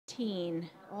19,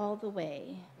 all the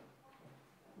way.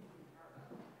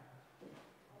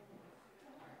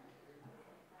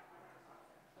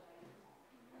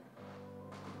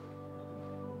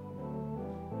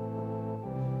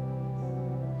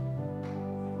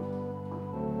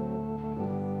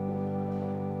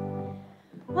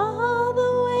 All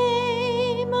the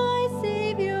way my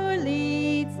Savior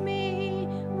leads me,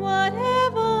 what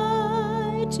have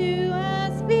I to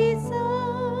ask beside?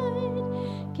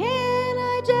 Can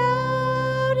I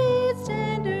doubt His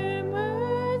tender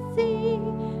mercy,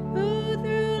 who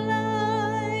through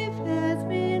life has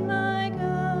been my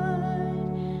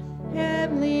guide?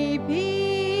 Heavenly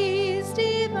peace,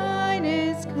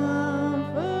 divinest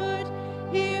comfort,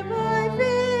 here by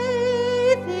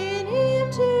faith in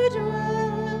Him to dwell.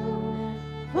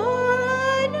 For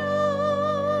I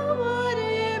know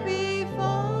whate'er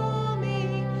befall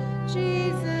me,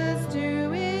 Jesus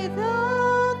doeth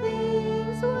all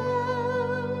things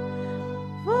well.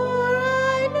 For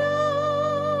I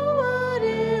know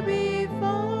whate'er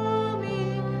befall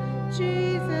me,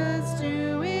 Jesus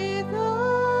doeth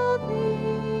all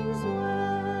things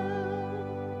well.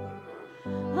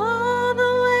 All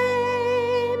the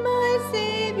way my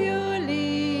Savior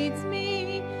leads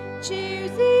me,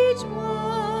 cheers each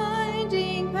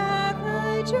winding path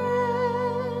I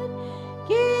tread,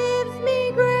 gives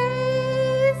me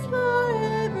grace for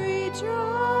every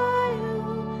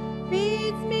trial,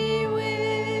 feeds me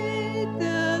with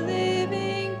the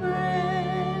living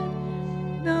bread.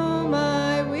 Though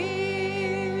my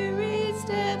weary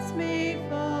steps may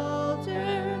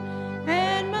falter,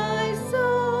 and my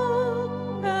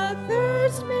soul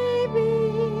athirst may be,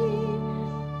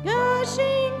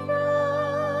 gushing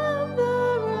from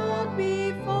the rock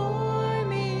before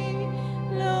me,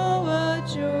 lo, a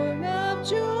joy of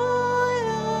joy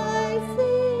I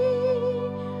see,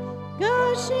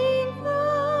 gushing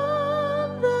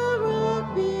from the rock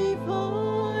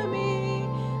before me,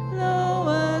 lo,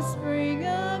 a spring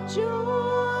of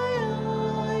joy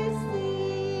I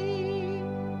see.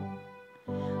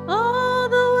 All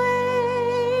the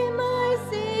way my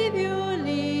Savior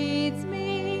leads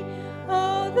me,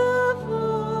 oh, the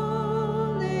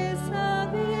fullness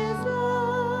of His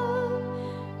love,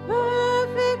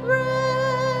 perfect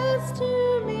rest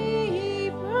to me He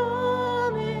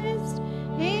promised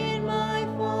in my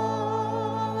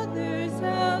Father's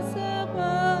house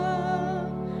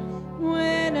above.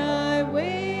 When I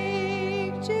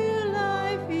wake to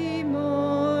life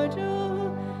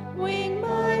immortal, wing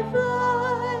my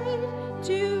flight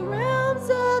to realms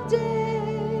of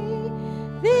day,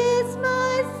 this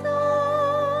my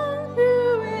song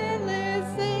through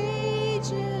endless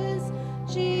ages,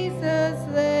 Jesus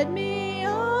led me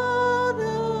all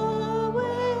the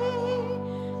way.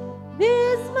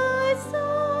 This my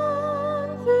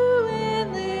song through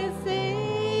endless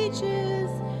ages,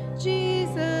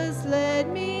 Jesus led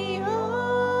me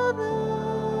all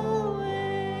the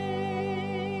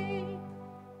way.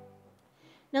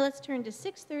 Now let's turn to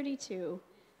 632,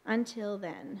 Until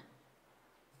Then.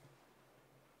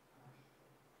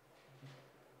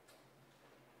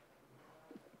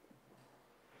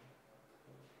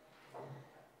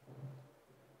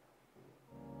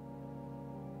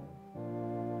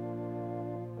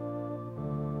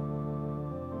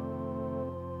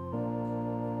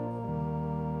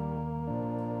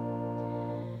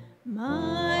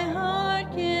 My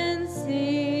heart can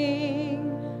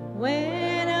sing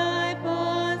when I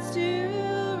pause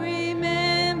to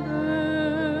remember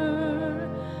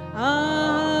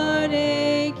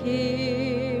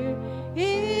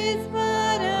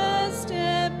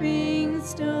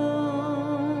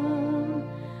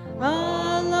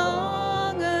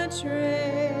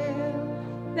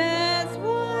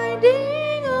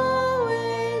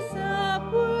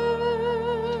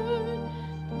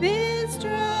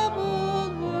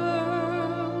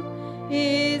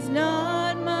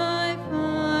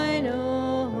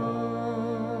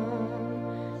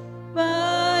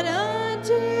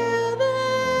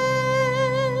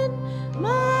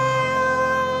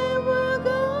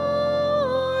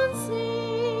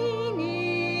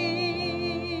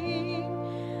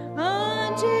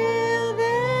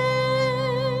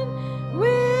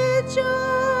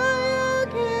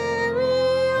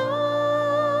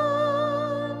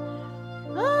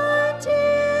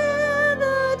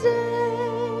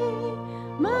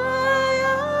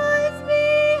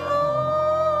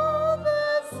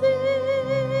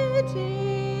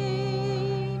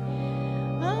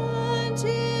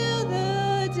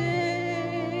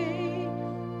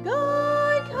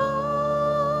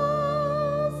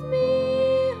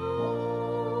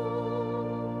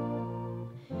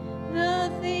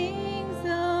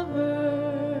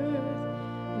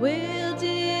will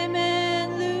dim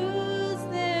and lose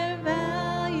their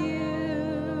value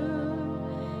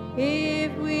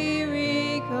if we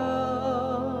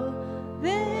recall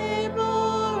they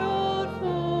borrowed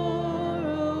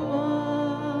for a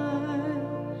while,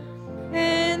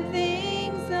 and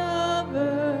things of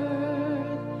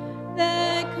earth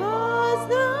that cause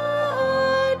the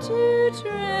heart to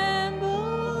tremble,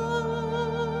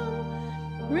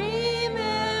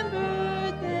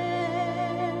 remembered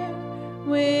there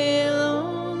will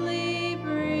only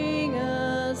bring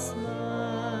a smile.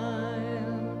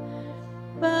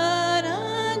 But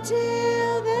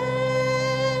until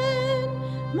then,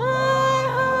 my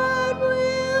heart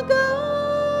will go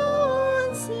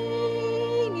on singing.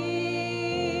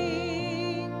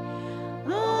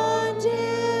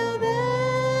 Until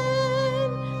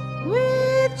then,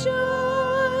 with joy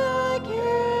I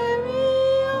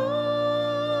carry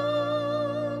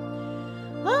on.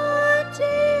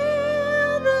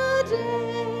 Until the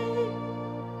day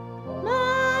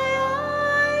my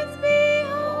eyes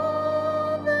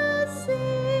behold the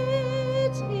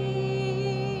city.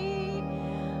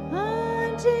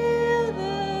 Until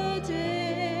the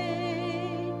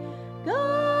day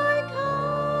God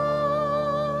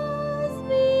calls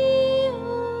me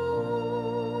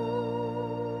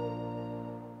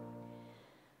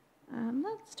home.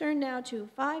 Let's turn now to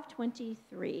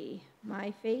 523.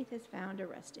 My faith has found a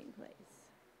resting place.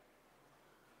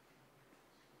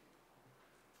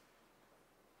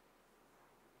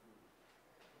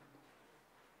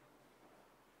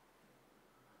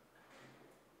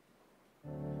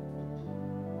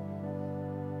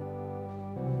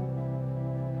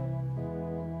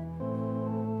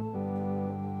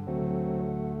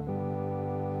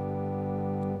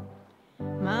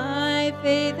 My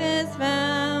faith has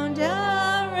found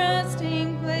a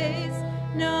resting place,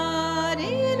 not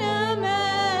in a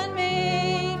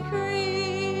man-made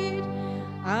creed.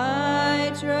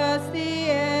 I trust the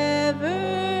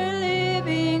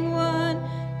ever-living one,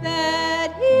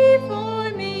 that he for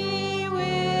me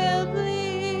will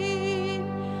plead.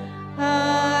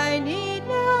 I need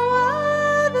no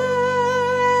other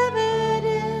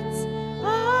evidence,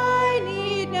 I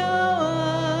need no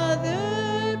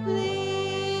other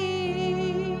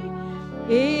plea.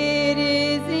 It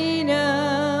is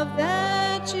enough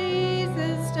that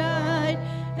Jesus died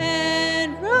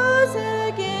and rose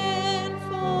again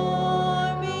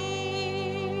for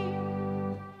me.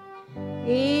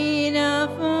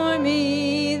 Enough for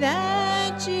me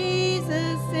that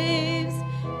Jesus saves.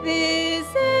 This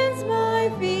ends my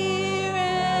fear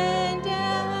and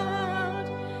doubt.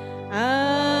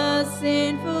 A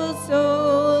sinful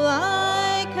soul,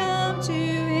 I come to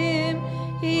him.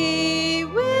 He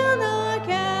will not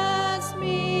cast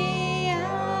me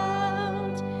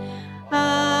out.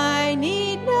 I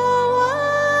need no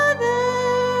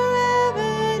other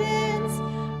evidence,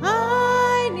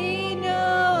 I need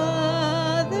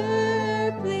no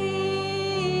other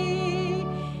plea.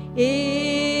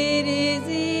 It is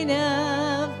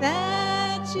enough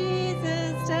that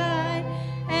Jesus died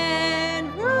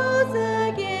and rose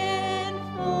again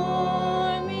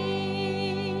for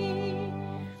me.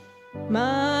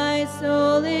 My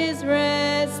soul is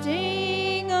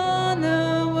resting on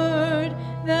the word,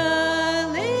 the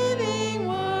living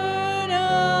word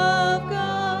of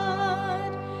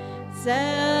God.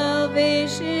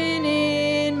 Salvation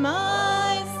in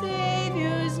my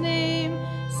Savior's name,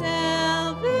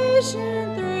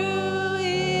 salvation through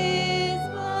his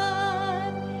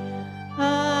blood.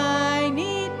 I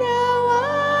need no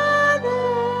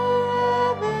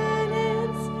other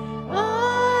evidence,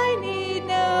 I need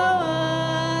no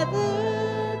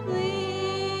other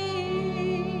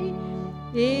plea.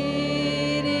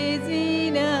 It is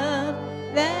enough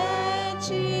that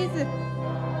Jesus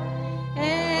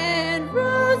and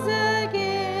rose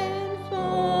again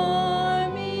for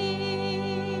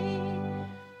me.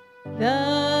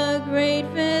 The great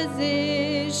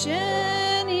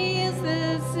physician heals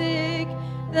the sick,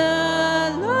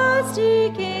 the lost he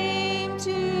came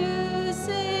to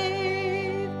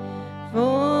save.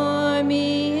 For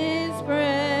me his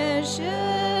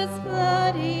precious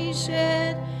blood he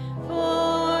shed,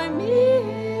 for me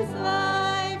his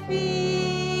life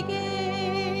he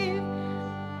gave.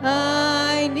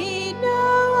 I need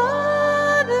no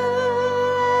other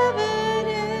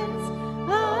evidence,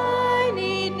 I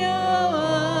need no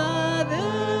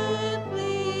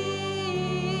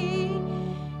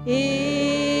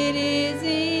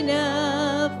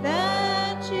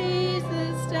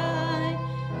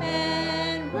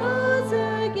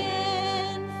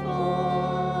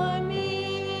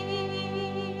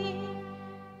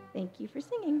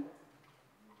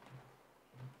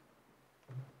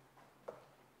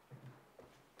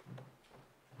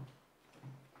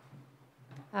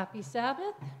Happy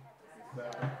Sabbath.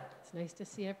 It's nice to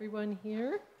see everyone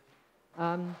here.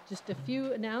 Just a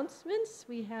few announcements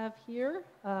we have here.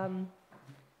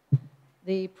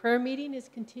 The prayer meeting is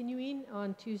continuing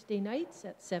on Tuesday nights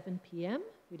at 7 p.m.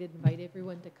 We did invite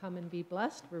everyone to come and be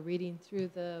blessed. We're reading through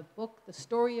the book, The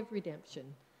Story of Redemption.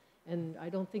 And I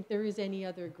don't think there is any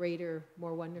other greater,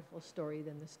 more wonderful story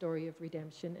than the story of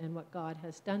redemption and what God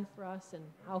has done for us and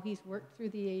how he's worked through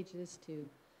the ages to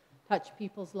touch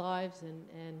people's lives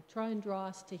and try and draw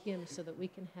us to him so that we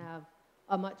can have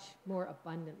a much more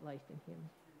abundant life in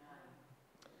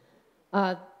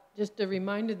him. Just a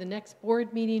reminder, the next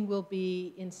board meeting will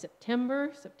be in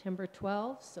September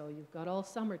 12th, so you've got all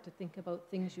summer to think about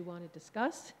things you want to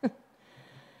discuss.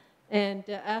 And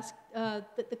ask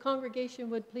that the congregation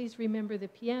would please remember the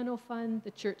piano fund,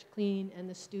 the church clean, and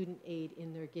the student aid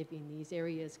in their giving. These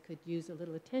areas could use a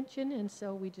little attention, and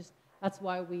so that's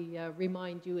why we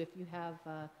remind you if you have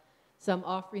some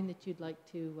offering that you'd like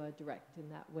to direct in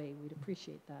that way. We'd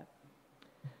appreciate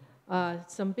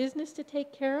that. Some business to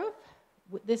take care of.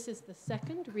 This is the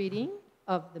second reading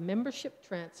of the membership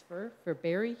transfer for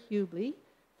Barry Hubley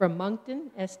from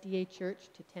Moncton SDA Church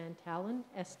to Tantallon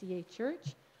SDA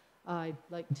Church. I'd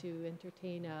like to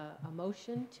entertain a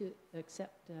motion to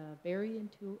accept Barry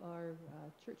into our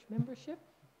church membership.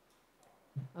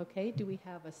 Okay, do we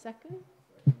have a second?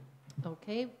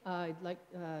 Okay, I'd like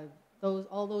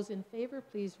all those in favor,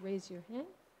 please raise your hand.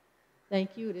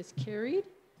 Thank you, it is carried.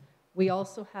 We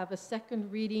also have a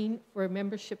second reading for a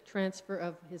membership transfer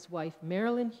of his wife,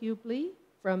 Marilyn Hubley,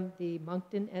 from the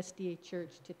Moncton SDA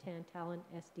Church to Tantallon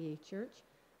SDA Church.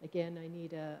 Again, I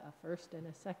need a first and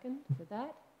a second for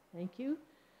that. Thank you.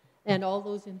 And all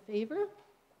those in favor?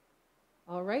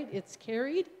 All right, it's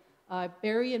carried.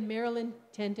 Barry and Marilyn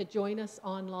tend to join us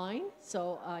online,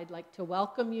 so I'd like to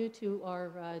welcome you to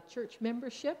our church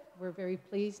membership. We're very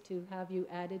pleased to have you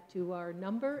added to our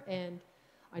number, and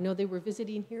I know they were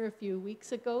visiting here a few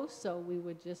weeks ago, so we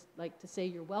would just like to say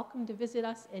you're welcome to visit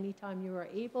us anytime you are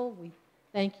able. We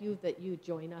thank you that you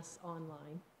join us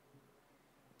online.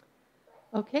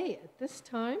 Okay, at this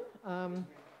time,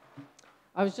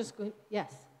 I was just going,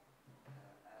 yes.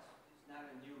 It's not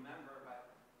a new member,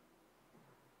 but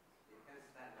you can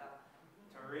stand up.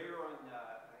 Toriro and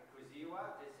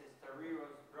Kuziwa, this is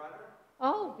Toriro's brother.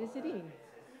 Oh, visiting.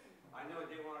 I know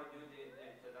they want to do the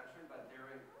introduction, but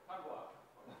they're in Pagwa.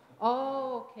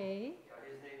 Oh, okay. So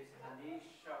his name is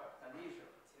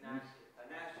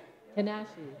Tanashi.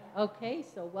 Tanashi. Okay,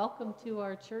 so welcome to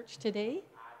our church today.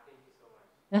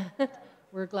 Thank you so much.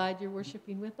 We're glad you're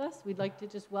worshiping with us. We'd like to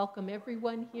just welcome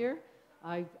everyone here.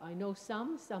 I know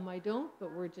some I don't,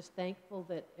 but we're just thankful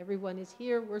that everyone is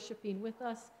here worshiping with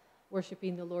us,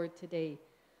 worshiping the Lord today.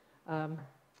 I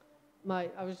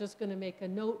was just going to make a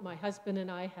note. My husband and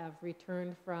I have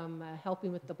returned from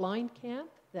helping with the blind camp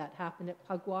that happened at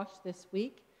Pugwash this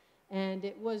week, and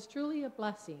it was truly a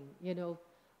blessing. You know,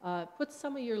 put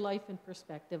some of your life in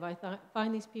perspective. I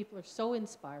find these people are so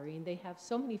inspiring. They have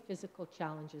so many physical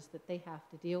challenges that they have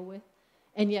to deal with,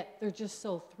 and yet they're just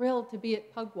so thrilled to be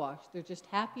at Pugwash. They're just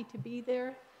happy to be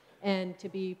there and to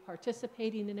be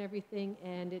participating in everything,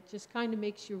 and it just kind of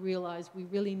makes you realize we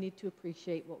really need to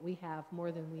appreciate what we have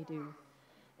more than we do.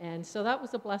 And so that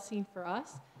was a blessing for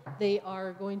us. They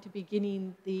are going to be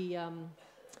beginning the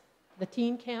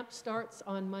teen camp starts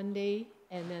on Monday,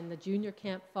 and then the junior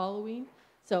camp following.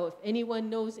 So if anyone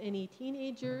knows any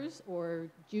teenagers or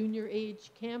junior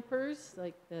age campers,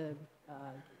 like the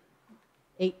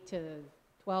 8 to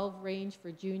 12 range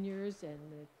for juniors and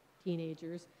the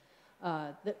teenagers,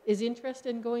 that is interested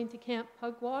in going to Camp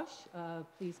Pugwash,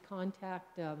 please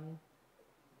contact the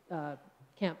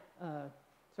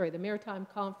Maritime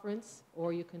Conference,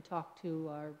 or you can talk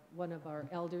to one of our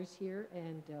elders here,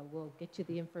 and we'll get you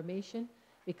the information,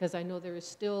 because I know there is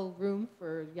still room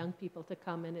for young people to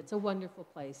come, and it's a wonderful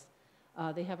place.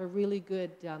 They have a really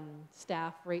good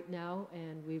staff right now,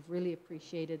 and we've really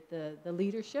appreciated the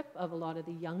leadership of a lot of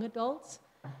the young adults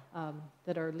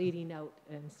that are leading out,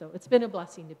 and so it's been a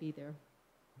blessing to be there.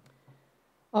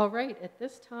 All right, at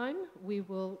this time, we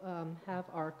will have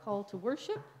our call to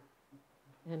worship,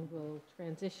 and we'll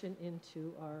transition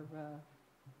into our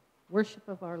worship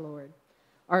of our Lord.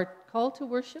 Our call to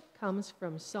worship comes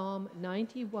from Psalm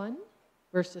 91,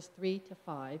 verses 3 to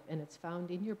 5, and it's found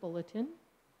in your bulletin.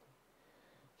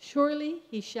 Surely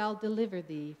he shall deliver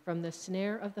thee from the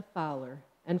snare of the fowler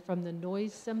and from the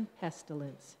noisome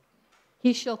pestilence.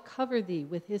 He shall cover thee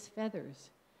with his feathers,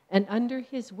 and under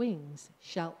his wings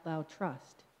shalt thou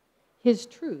trust. His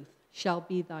truth shall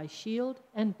be thy shield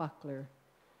and buckler.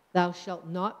 Thou shalt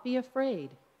not be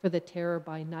afraid for the terror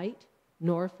by night,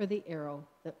 nor for the arrow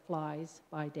that flies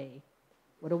by day.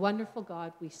 What a wonderful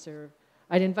God we serve.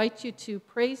 I'd invite you to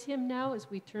praise him now as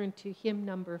we turn to hymn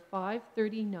number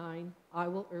 539, I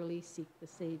Will Early Seek the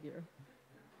Savior.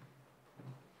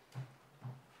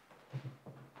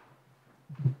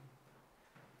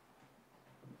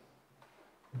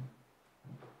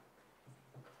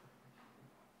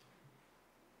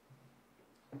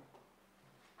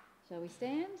 Shall we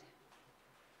stand?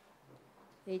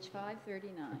 Page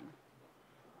 539.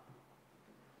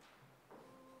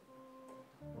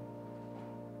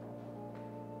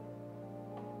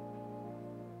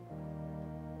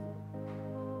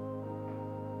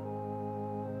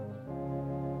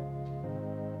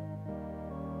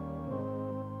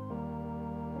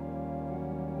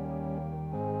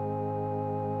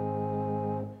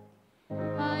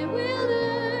 I will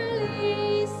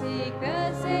early seek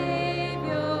the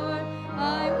Savior.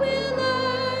 I will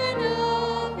learn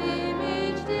of him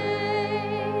each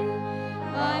day.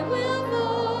 I will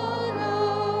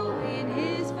follow in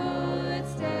his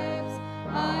footsteps.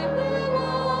 I will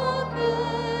walk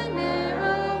the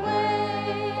narrow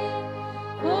way.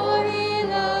 For he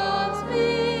loves me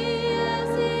as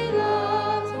he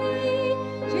loves me.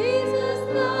 Jesus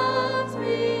loves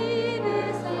me,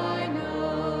 this I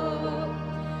know.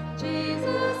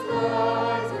 Jesus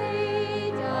loves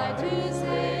me, died to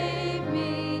save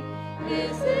me.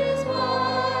 This is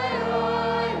why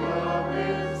I love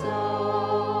him so.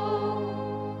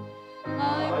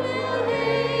 I will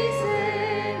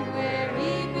hasten where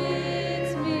he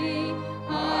bids me.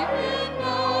 I am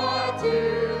not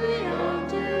too young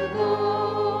to go.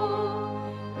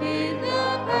 In the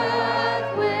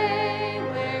pathway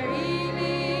where he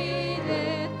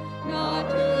leadeth, not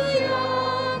too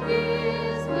young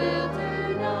is well to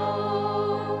know.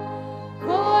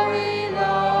 For he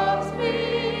loves me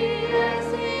as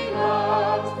he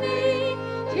loves me.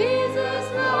 Jesus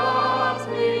loves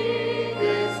me,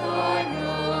 this I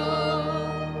know.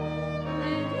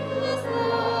 And Jesus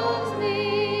loves me,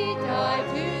 died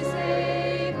to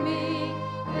save me.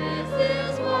 This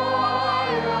is why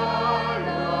I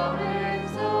love him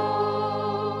so.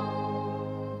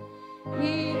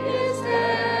 He is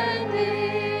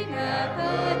standing at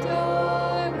the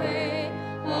doorway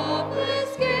of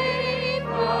escape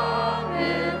from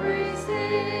every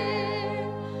sin.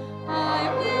 I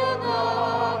will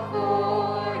knock,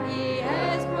 for he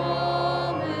has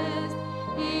promised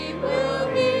he will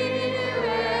hear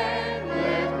and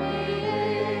let me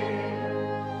in.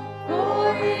 For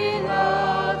he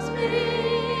loves me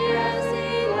as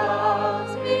he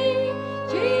loves me.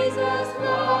 Jesus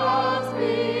loves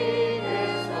me,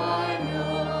 this I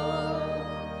know.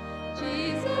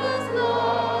 Jesus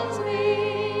loves me,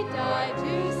 died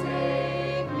to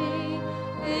save me.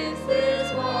 This is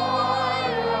why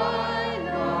I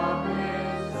love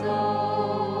him so.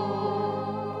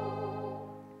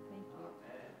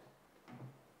 Thank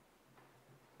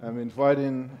you. I'm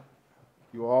inviting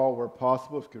you all, where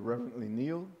possible, if you could reverently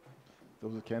kneel.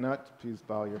 Those who cannot, please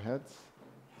bow your heads.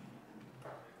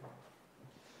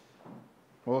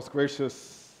 Most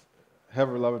gracious,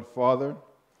 ever-loving Father,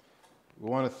 we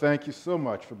want to thank you so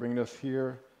much for bringing us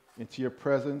here into your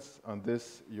presence on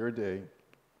this, your day.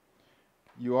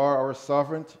 You are our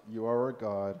sovereign, you are our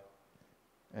God,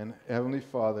 and Heavenly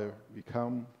Father, we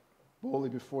come boldly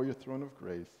before your throne of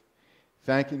grace,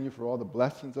 thanking you for all the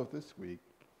blessings of this week.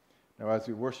 Now, as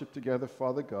we worship together,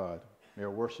 Father God, may our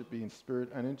worship be in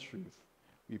spirit and in truth.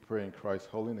 We pray in Christ's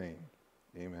holy name.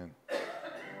 Amen.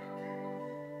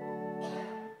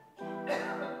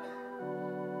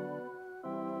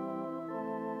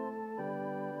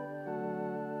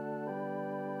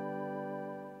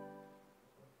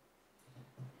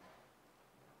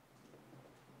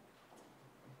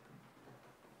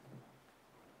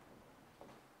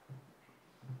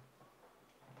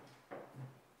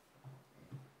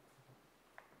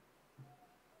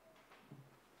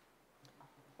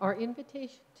 Our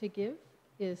invitation to give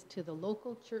is to the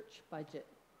local church budget.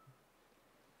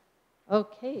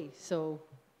 Okay, so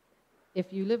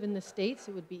if you live in the States,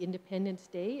 it would be Independence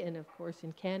Day, and of course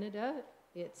in Canada,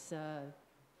 it's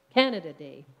Canada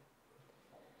Day.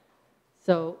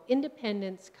 So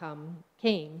independence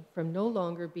came from no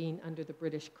longer being under the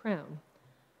British Crown.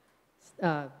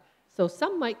 So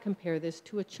some might compare this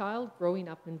to a child growing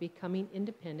up and becoming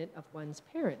independent of one's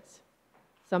parents.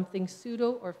 Something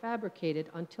pseudo or fabricated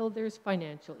until there's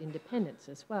financial independence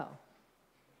as well.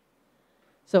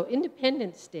 So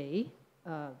Independence Day,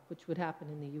 which would happen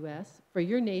in the US, for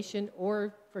your nation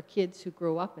or for kids who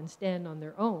grow up and stand on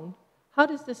their own, how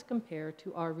does this compare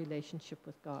to our relationship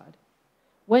with God?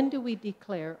 When do we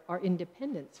declare our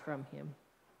independence from him?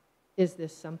 Is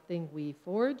this something we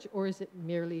forge, or is it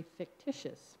merely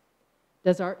fictitious?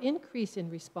 Does our increase in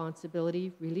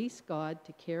responsibility release God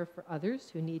to care for others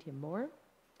who need him more?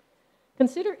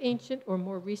 Consider ancient or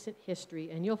more recent history,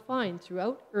 and you'll find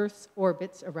throughout Earth's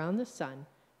orbits around the sun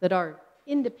that our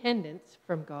independence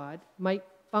from God might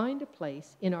find a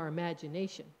place in our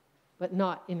imagination, but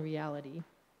not in reality.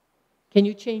 Can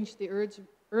you change the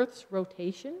Earth's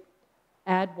rotation?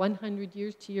 Add 100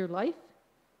 years to your life?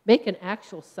 Make an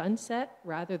actual sunset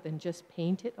rather than just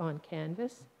paint it on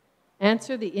canvas?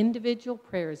 Answer the individual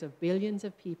prayers of billions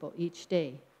of people each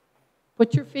day.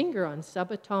 Put your finger on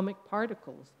subatomic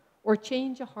particles or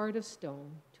change a heart of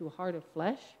stone to a heart of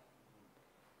flesh?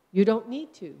 You don't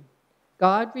need to.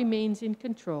 God remains in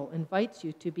control, invites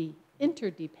you to be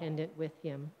interdependent with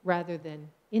him rather than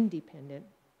independent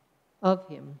of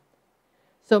him.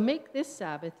 So make this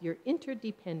Sabbath your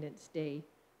interdependence day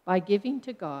by giving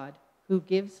to God who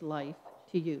gives life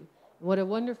to you. What a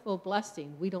wonderful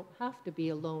blessing. We don't have to be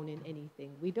alone in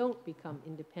anything. We don't become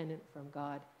independent from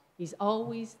God. He's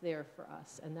always there for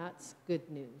us, and that's good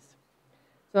news.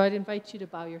 So I'd invite you to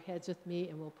bow your heads with me,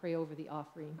 and we'll pray over the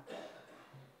offering.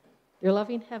 Dear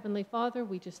loving Heavenly Father,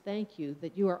 we just thank you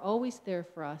that you are always there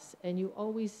for us, and you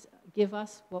always give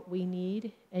us what we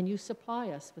need, and you supply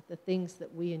us with the things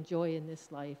that we enjoy in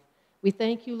this life. We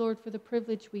thank you, Lord, for the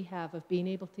privilege we have of being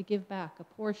able to give back a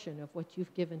portion of what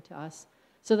you've given to us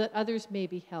so that others may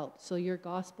be helped, so your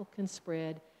gospel can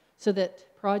spread, so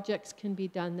that projects can be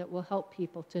done that will help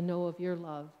people to know of your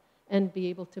love and be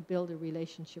able to build a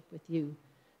relationship with you.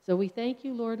 So we thank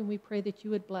you, Lord, and we pray that you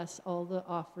would bless all the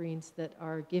offerings that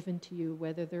are given to you,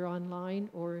 whether they're online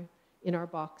or in our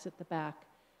box at the back.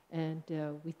 And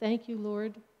we thank you,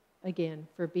 Lord, again,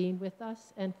 for being with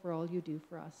us and for all you do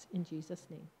for us. In Jesus'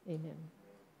 name, amen.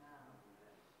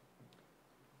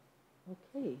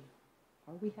 Okay.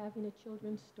 Are we having a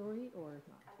children's story or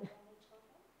not?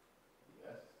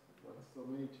 Yes, there's so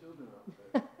many children out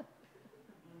there.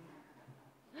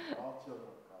 All children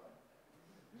of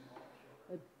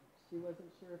God. She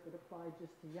wasn't sure if it applied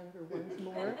just to younger ones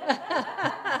more.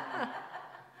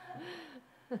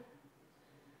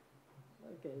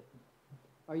 Okay.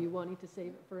 Are you wanting to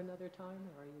save it for another time,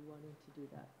 or are you wanting to do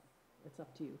that? It's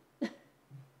up to you.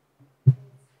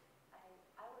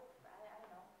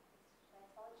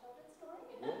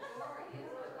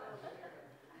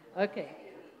 Okay.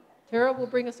 Tara will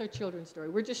bring us our children's story.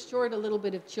 We're just short a little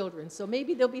bit of children, so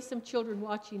maybe there'll be some children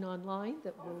watching online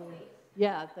that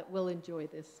will enjoy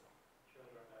this.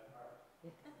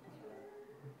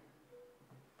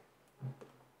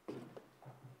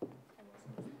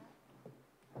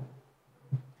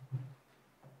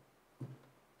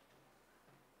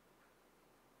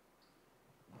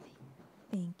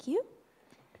 Thank you.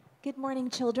 Good morning,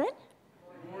 children.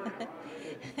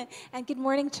 And good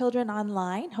morning, children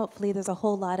online. Hopefully there's a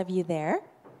whole lot of you there.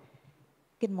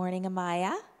 Good morning,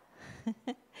 Amaya.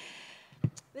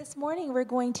 This morning we're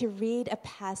going to read a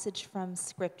passage from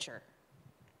Scripture,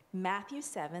 Matthew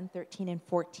 7, 13 and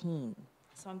 14.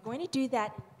 So I'm going to do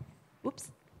that.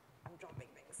 Oops, I'm dropping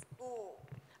things. Oh.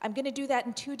 I'm going to do that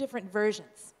in two different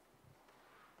versions.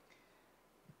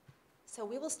 So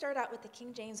we will start out with the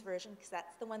King James Version because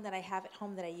that's the one that I have at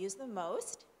home that I use the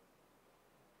most.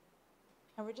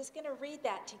 And we're just going to read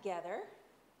that together.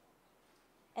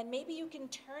 And maybe you can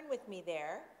turn with me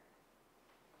there.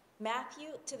 Matthew,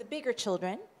 to the bigger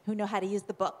children who know how to use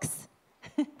the books.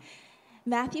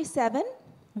 Matthew 7,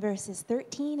 verses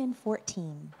 13 and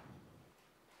 14.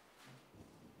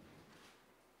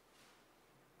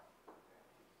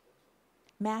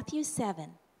 Matthew 7,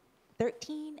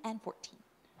 13 and 14.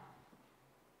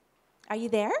 Are you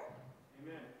there?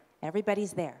 Amen.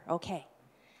 Everybody's there. Okay.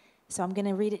 So I'm going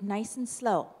to read it nice and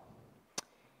slow.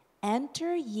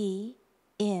 Enter ye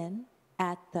in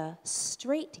at the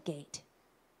strait gate,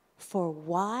 for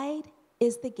wide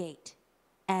is the gate,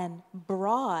 and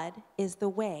broad is the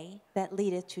way that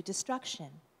leadeth to destruction,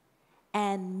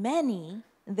 and many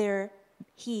there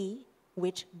he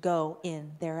which go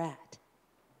in thereat.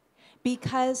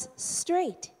 Because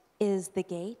strait is the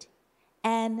gate,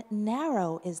 and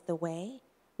narrow is the way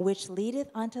which leadeth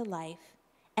unto life,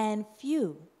 and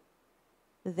few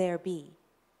there be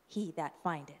he that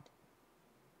find it.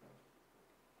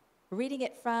 Reading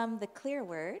it from the Clear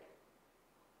Word.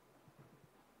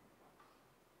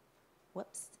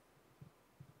 Whoops.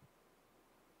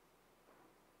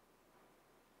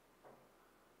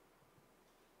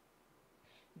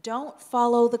 Don't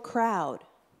follow the crowd.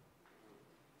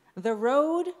 The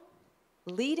road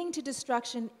leading to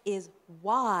destruction is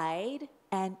wide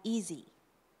and easy,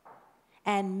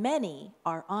 and many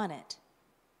are on it.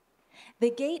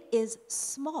 The gate is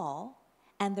small,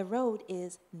 and the road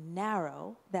is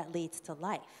narrow that leads to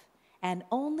life, and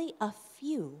only a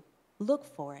few look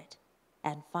for it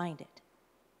and find it.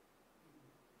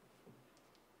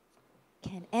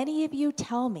 Can any of you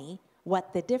tell me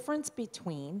what the difference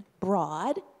between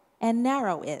broad and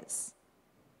narrow is?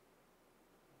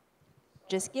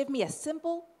 Just give me a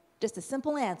simple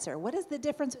answer. What is the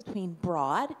difference between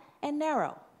broad and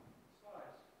narrow?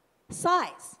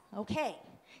 Size. Okay.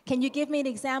 Can you give me an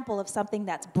example of something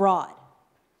that's broad?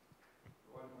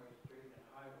 One-way street and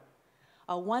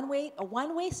highway. A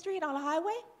one-way street on a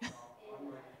highway?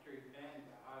 One-way street and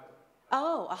a highway.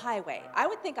 Oh, a highway. I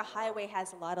would think a highway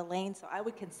has a lot of lanes, so I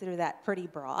would consider that pretty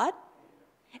broad.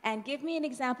 And give me an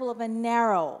example of a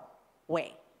narrow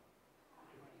way.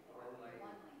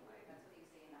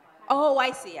 Oh,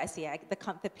 I see.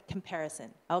 The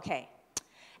comparison. Okay.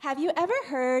 Have you ever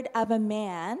heard of a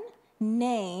man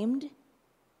named,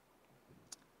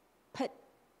 hold on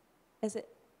a second,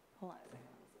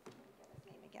 let me get his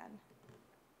name again.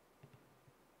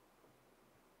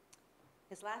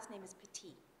 His last name is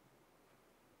Petit.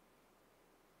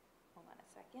 Hold on a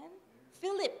second.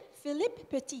 Philippe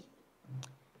Petit.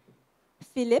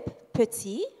 Philippe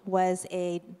Petit was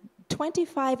a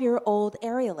 25-year-old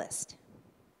aerialist.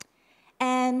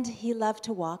 And he loved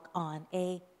to walk on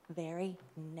a very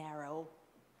narrow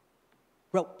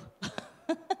rope.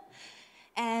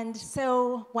 And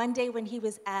so one day when he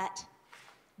was at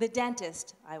the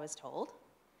dentist, I was told,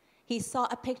 he saw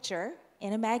a picture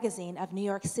in a magazine of New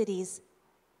York City's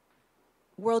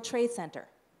World Trade Center.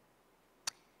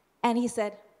 And he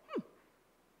said,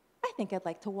 I think I'd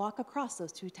like to walk across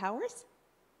those two towers.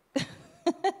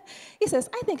 He says,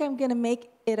 I think I'm going to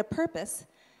make it a purpose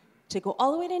to go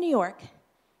all the way to New York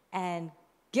and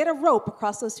get a rope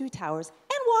across those two towers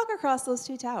and walk across those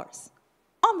two towers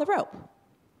on the rope.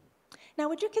 Now,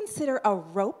 would you consider a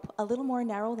rope a little more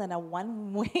narrow than a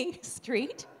one-way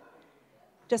street?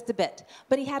 Just a bit.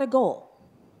 But he had a goal.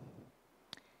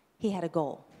 He had a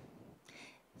goal.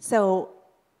 So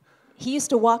he used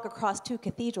to walk across two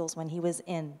cathedrals when he was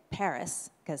in Paris,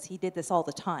 because he did this all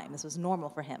the time. This was normal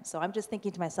for him. So I'm just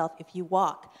thinking to myself, if you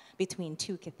walk between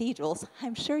two cathedrals,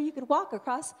 I'm sure you could walk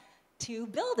across two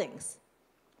buildings.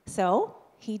 So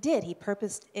he did. He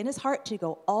purposed in his heart to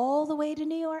go all the way to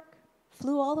New York,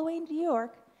 flew all the way to New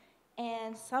York,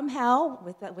 and somehow,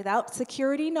 without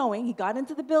security knowing, he got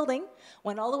into the building,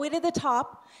 went all the way to the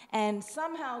top, and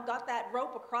somehow got that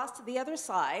rope across to the other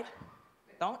side.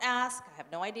 Don't ask, I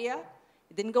have no idea.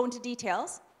 It didn't go into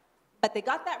details. But they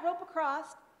got that rope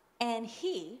across, and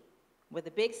he, with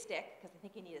a big stick, because I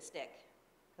think you need a stick,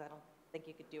 because I don't think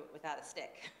you could do it without a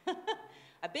stick.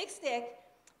 A big stick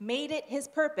made it his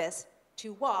purpose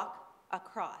to walk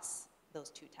across those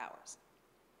two towers.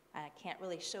 I can't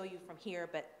really show you from here,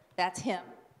 but that's him.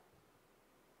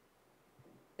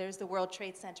 There's the World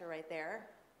Trade Center right there.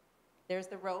 There's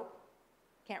the rope.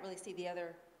 Can't really see the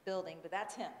other building, but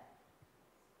that's him.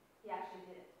 He actually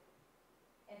did it.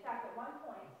 In fact, at one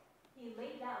point, he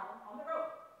laid down on the rope.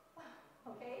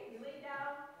 Okay? He laid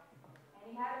down, and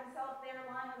he had himself there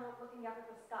lying on the rope looking up at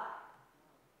the sky.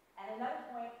 At another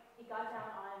point, he got down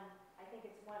on, I think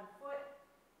it's 1 foot,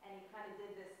 and he kind of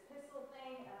did this pistol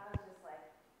thing, and I was just like,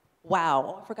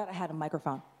 wow. I forgot I had a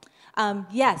microphone.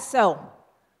 Yes, so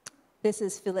this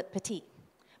is Philippe Petit.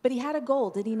 But he had a goal,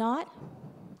 did he not?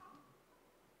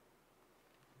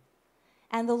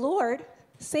 And the Lord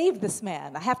saved this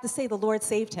man. I have to say the Lord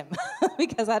saved him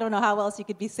because I don't know how else you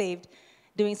could be saved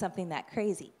doing something that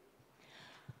crazy.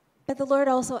 But the Lord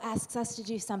also asks us to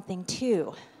do something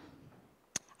too.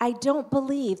 I don't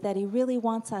believe that he really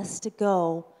wants us to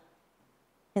go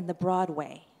in the broad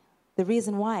way. The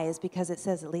reason why is because it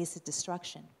says it leads to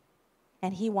destruction.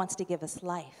 And he wants to give us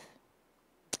life.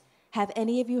 Have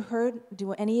any of you heard,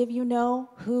 do any of you know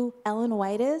who Ellen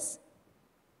White is?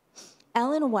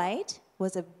 Ellen White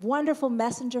was a wonderful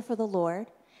messenger for the Lord,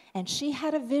 and she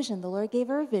had a vision. The Lord gave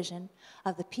her a vision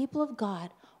of the people of God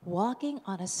walking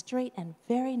on a straight and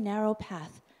very narrow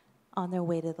path on the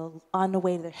way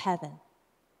to heaven.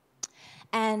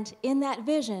 And in that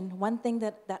vision, one thing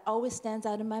that always stands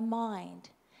out in my mind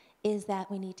is that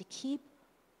we need to keep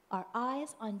our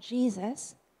eyes on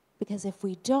Jesus, because if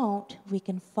we don't, we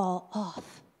can fall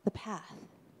off the path.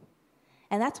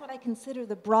 And that's what I consider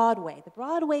the broad way. The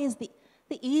broad way is the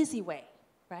easy way,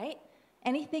 right?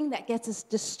 Anything that gets us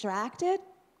distracted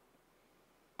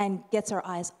and gets our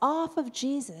eyes off of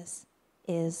Jesus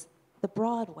is the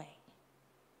broad way.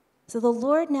 So the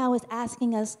Lord now is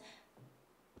asking us,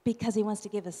 because he wants to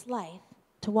give us life,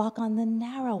 to walk on the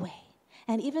narrow way.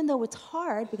 And even though it's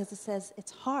hard, because it says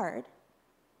it's hard,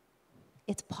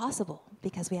 it's possible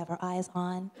because we have our eyes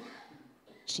on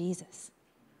Jesus.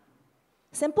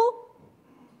 Simple?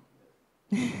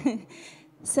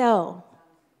 So,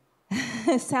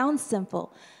 it sounds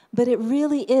simple, but it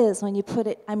really is when you put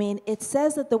it, I mean, it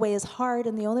says that the way is hard,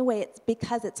 and the only way it's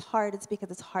because it's hard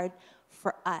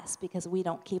for us, because we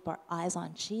don't keep our eyes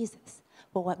on Jesus.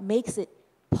 But what makes it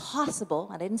possible,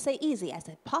 I didn't say easy, I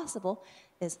said possible,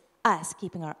 is us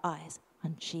keeping our eyes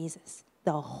on Jesus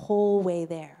the whole way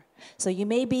there. So you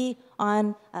may be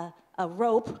on a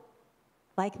rope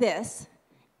like this,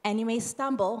 and you may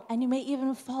stumble, and you may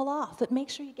even fall off, but make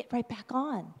sure you get right back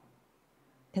on.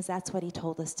 Because that's what he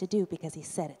told us to do, because he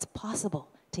said it's possible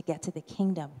to get to the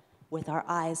kingdom with our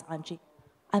eyes on Jesus.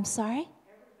 I'm sorry?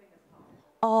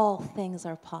 All things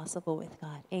are possible with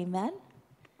God. Amen?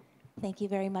 Thank you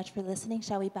very much for listening.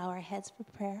 Shall we bow our heads for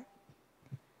prayer?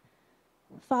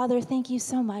 Father, thank you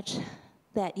so much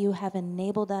that you have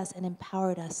enabled us and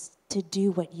empowered us to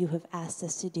do what you have asked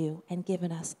us to do and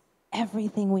given us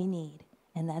everything we need,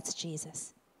 and that's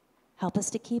Jesus. Help us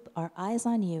to keep our eyes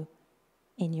on you.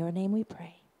 In your name we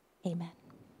pray. Amen.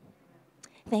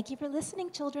 Thank you for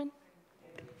listening, children.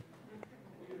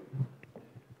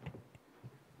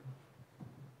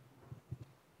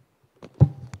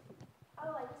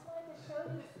 Oh, I just wanted to show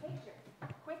you this picture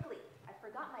quickly. I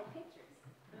forgot my pictures.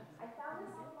 I found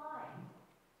this online,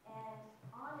 and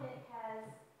on it has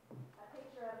a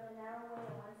picture of the narrow way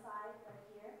on one side right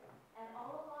here, and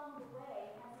all along the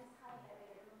way has these tiny, I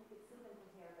don't know if you can see them from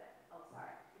here, but, oh,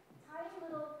 sorry, tiny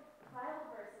little Bible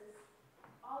verses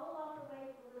all along the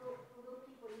way for little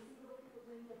people. You see little people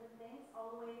doing different things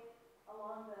all the way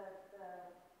along the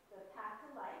path to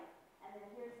life, and then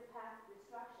here's the path to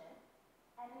destruction.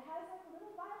 And it has like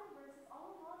little Bible verses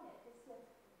all along it, just to,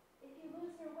 if you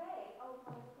lose your way, oh, you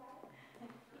want to look at it?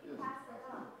 You can pass it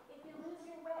around. If you lose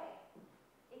your way,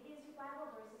 it gives you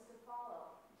Bible verses to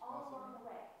follow all along the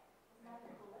way. Isn't that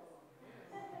the coolest?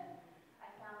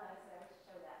 I found that, so I should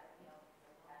show that, you know,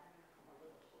 because I had a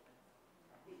little children.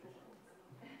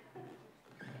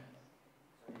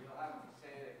 So you'll have to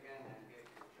say it again and give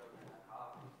your children a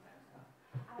copy next time.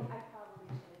 I probably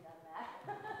should have done that.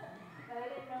 But I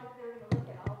didn't know if they were going to look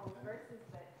at all those verses,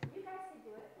 but you guys could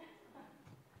do it.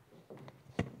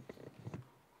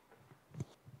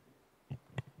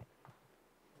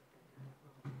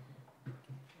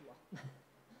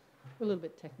 We're a little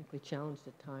bit technically challenged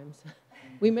at times.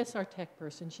 We miss our tech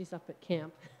person. She's up at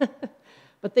camp.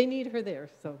 But they need her there,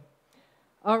 so.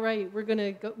 All right, we're going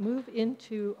to move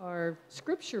into our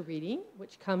scripture reading,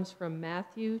 which comes from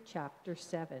Matthew chapter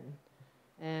 7.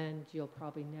 And you'll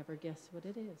probably never guess what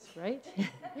it is, right?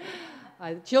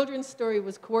 The children's story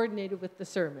was coordinated with the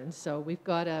sermon, so we've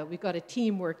got a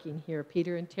team working here,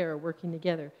 Peter and Tara working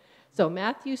together. So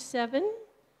Matthew 7,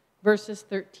 verses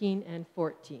 13 and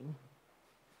 14.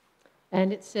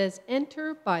 And it says,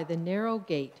 "Enter by the narrow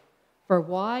gate, for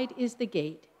wide is the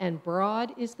gate, and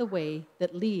broad is the way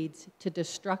that leads to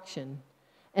destruction,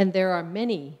 and there are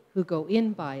many who go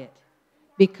in by it.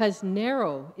 Because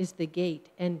narrow is the gate,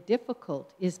 and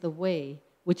difficult is the way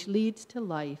which leads to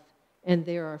life, and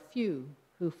there are few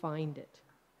who find it."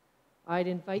 I'd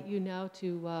invite you now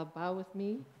to bow with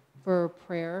me for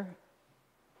prayer.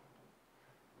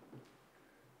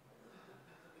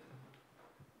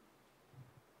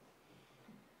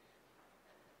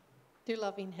 Dear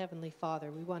loving Heavenly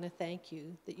Father, we want to thank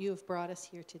you that you have brought us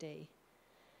here today.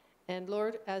 And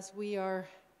Lord, as we are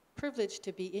privileged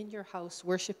to be in your house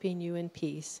worshiping you in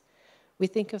peace, we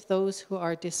think of those who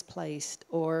are displaced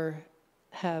or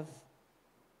have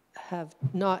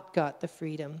not got the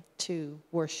freedom to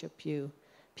worship you,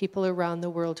 people around the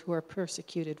world who are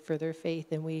persecuted for their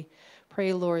faith. And we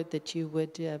pray, Lord, that you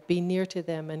would be near to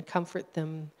them and comfort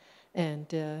them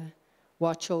and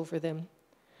watch over them.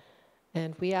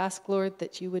 And we ask, Lord,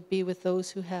 that you would be with those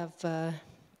who have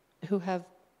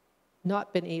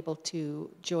not been able to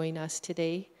join us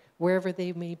today, wherever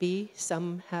they may be.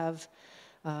 Some have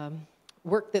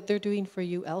work that they're doing for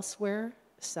you elsewhere.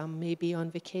 Some may be on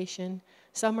vacation.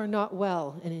 Some are not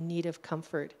well and in need of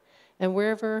comfort. And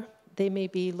wherever they may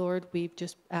be, Lord, we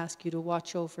just ask you to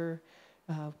watch over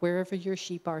wherever your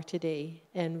sheep are today,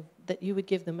 and that you would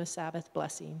give them a Sabbath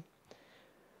blessing.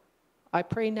 I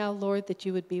pray now, Lord, that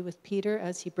you would be with Peter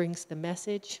as he brings the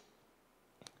message,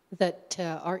 that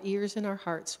our ears and our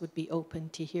hearts would be open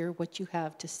to hear what you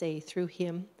have to say through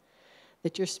him,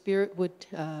 that your Spirit would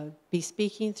be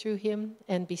speaking through him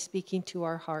and be speaking to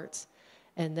our hearts,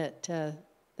 and that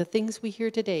the things we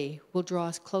hear today will draw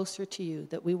us closer to you,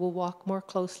 that we will walk more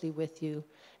closely with you,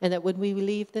 and that when we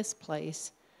leave this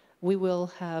place, we will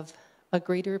have a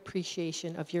greater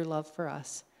appreciation of your love for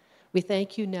us. We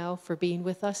thank you now for being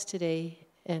with us today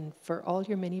and for all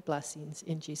your many blessings.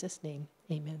 In Jesus' name,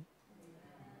 amen.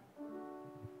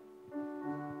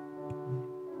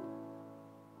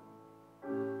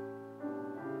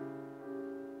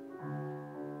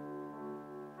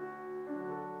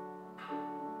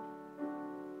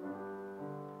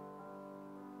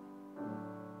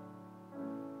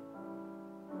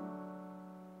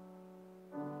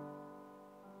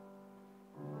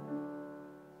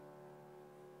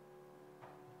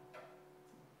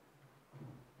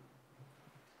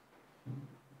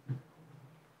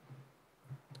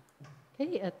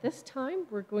 Okay, at this time,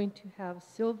 we're going to have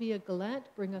Sylvia Gallant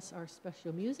bring us our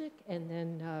special music, and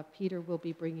then Peter will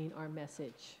be bringing our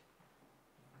message.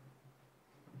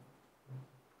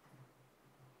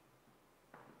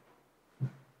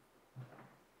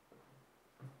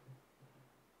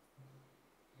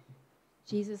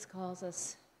 Jesus calls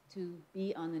us to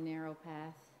be on the narrow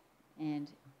path, and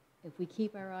if we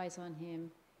keep our eyes on him,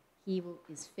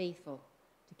 is faithful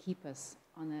to keep us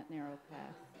on that narrow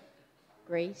path.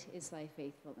 Great is thy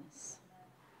faithfulness.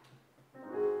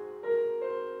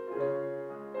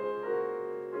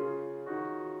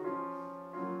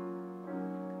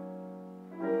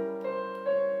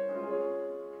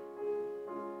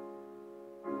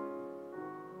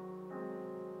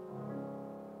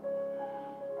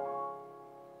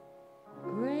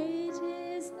 Great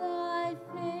is thy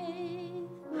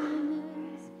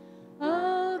faithfulness,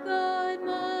 O God,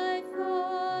 my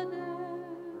Father.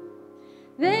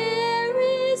 There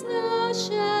is no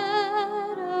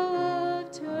shadow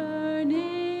of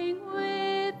turning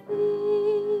with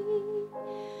thee.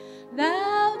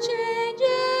 Thou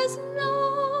changest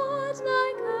not,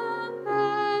 thy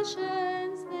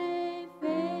compassions, they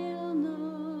fail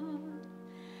not.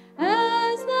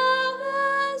 As thou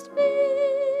hast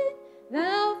been,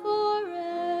 thou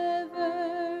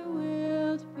forever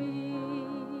wilt be.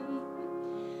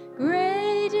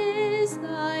 Great is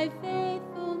thy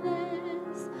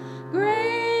faithfulness,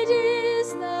 great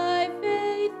is thy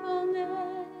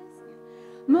faithfulness.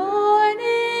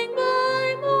 Morning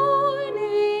by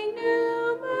morning,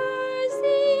 new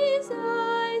mercies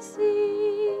I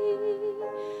see.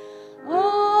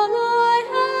 All I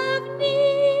have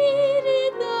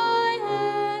needed, thy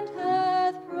hand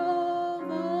hath provided.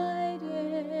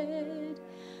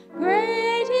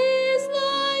 Great is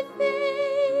thy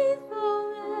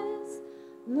faithfulness,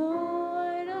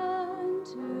 Lord,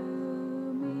 unto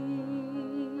me.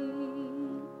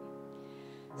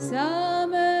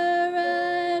 Summer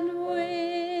and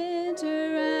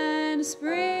winter and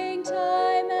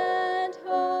springtime and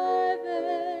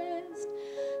harvest,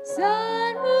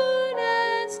 sun, moon,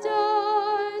 and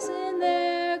stars in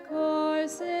their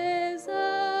courses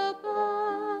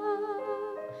above,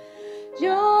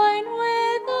 join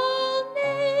with all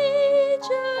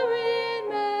nature in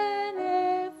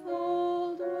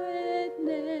manifold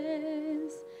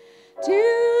witness to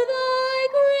thy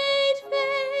great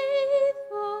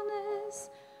faithfulness,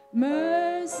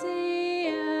 mercy,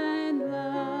 and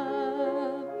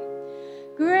love.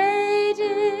 Great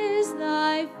is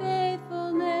thy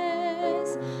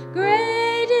faithfulness,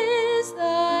 great is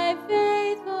thy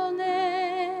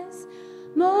faithfulness.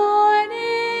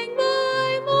 Morning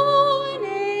by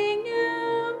morning,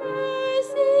 new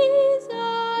mercies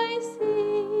I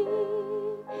see.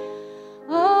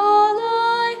 All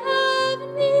I have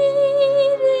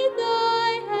needed, thy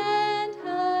hand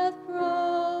hath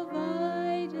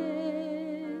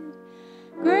provided.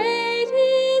 Great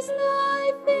is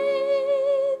thy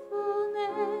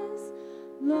faithfulness,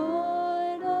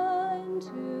 Lord,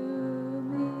 unto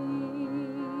me.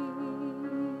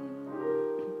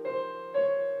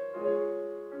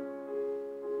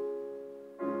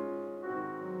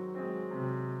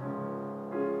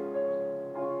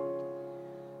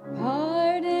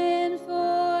 Pardon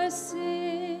for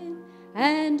sin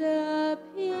and a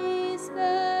peace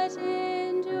that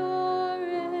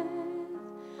endureth,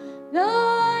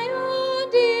 thy own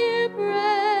dear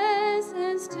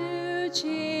presence to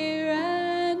cheer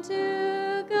and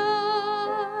to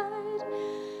guide,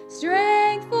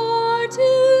 strength for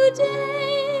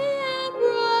today and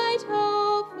bright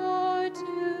hope for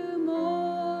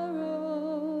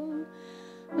tomorrow.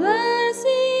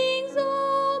 Blessings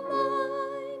all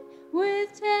mine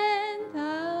with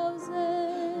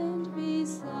 10,000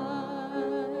 beside.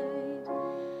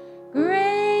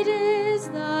 Great is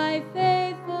thy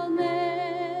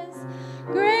faithfulness,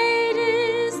 great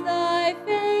is thy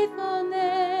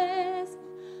faithfulness.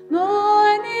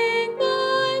 Morning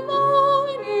by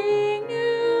morning,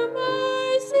 new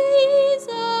mercies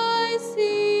I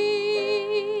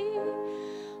see.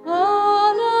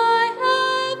 All I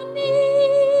have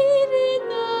needed,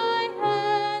 thy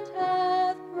hand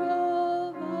hath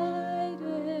provided.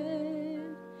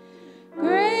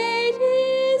 Great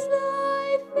is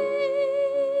thy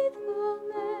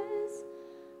faithfulness,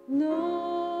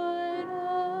 Lord,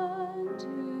 unto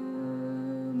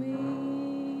me.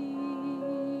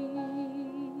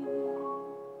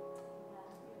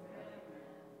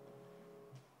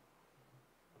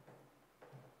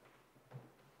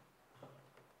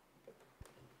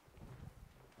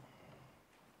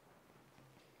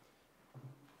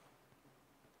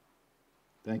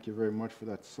 Thank you very much for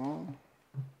that song.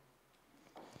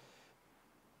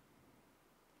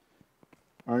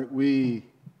 Aren't we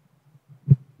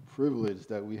privileged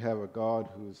that we have a God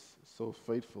who's so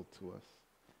faithful to us,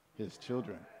 his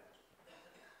children?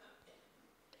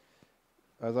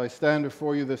 As I stand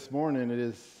before you this morning, it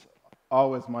is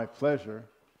always my pleasure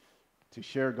to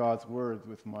share God's word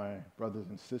with my brothers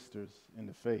and sisters in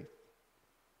the faith.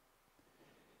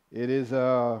 It is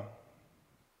a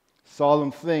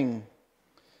solemn thing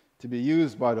to be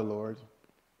used by the Lord,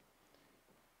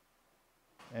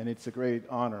 and it's a great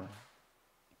honor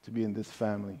to be in this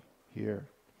family here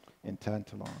in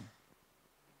Tantalon.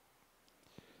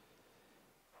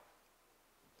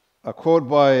 A quote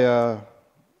by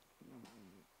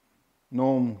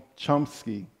Noam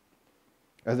Chomsky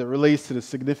as it relates to the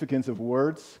significance of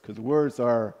words, because words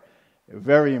are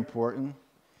very important.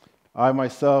 I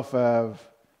myself have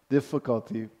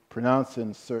difficulty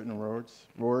pronouncing certain words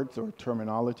or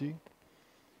terminology,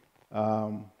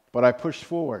 but I push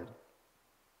forward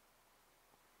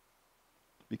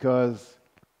because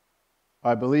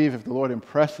I believe if the Lord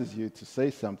impresses you to say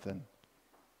something,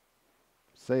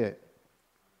 say it.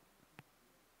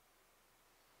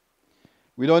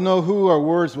 We don't know who our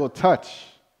words will touch.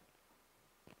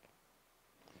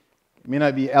 It may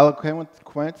not be eloquent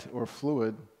or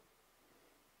fluid,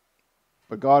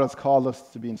 but God has called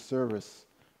us to be in service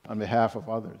on behalf of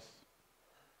others.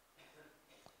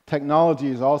 Technology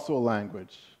is also a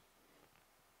language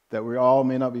that we all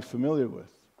may not be familiar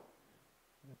with,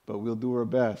 but we'll do our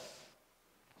best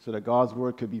so that God's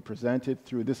word could be presented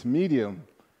through this medium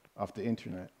of the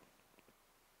internet.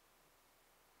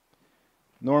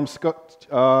 Noam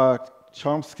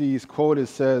Chomsky's quote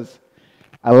says,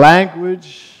 "A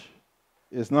language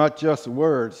is not just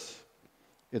words,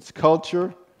 it's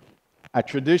culture, a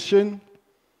tradition,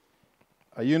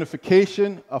 a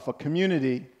unification of a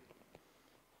community,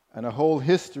 and a whole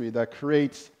history that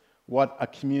creates what a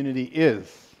community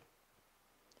is.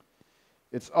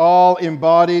 It's all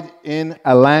embodied in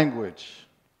a language."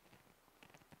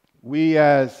 We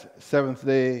as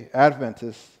Seventh-day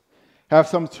Adventists have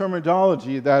some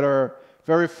terminology that are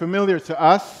very familiar to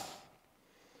us,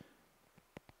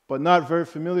 but not very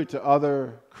familiar to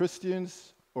other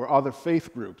Christians or other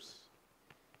faith groups.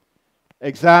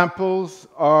 Examples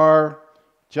are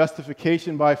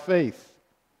justification by faith,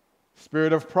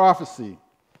 spirit of prophecy,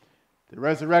 the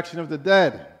resurrection of the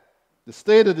dead, the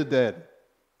state of the dead,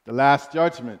 the last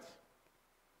judgment,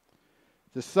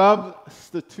 the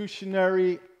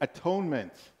substitutionary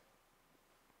atonement,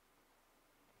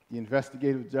 the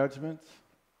investigative judgment,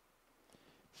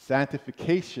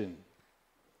 sanctification,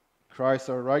 Christ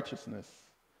our righteousness,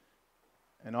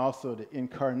 and also the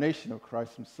incarnation of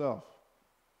Christ himself.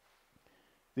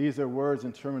 These are words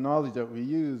and terminology that we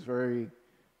use very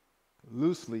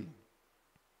loosely,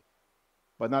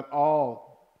 but not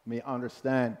all may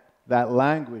understand that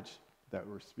language that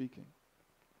we're speaking.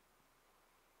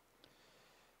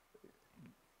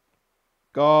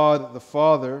 God the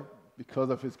Father, because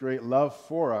of his great love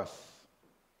for us,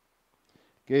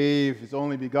 gave his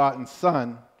only begotten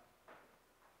Son,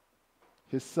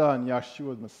 his Son,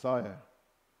 Yeshua the Messiah,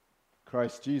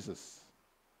 Christ Jesus,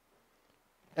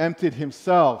 emptied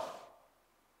himself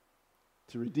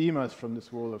to redeem us from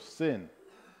this world of sin.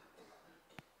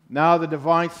 Now the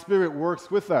divine Spirit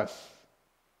works with us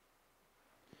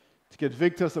to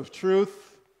convict us of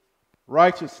truth,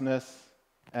 righteousness,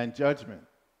 and judgment,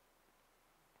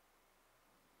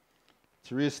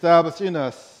 to reestablish in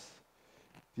us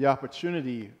the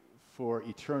opportunity for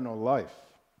eternal life.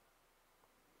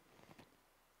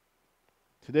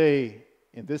 Today,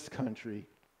 in this country,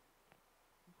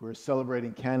 we're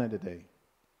celebrating Canada Day.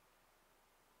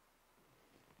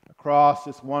 Across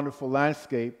this wonderful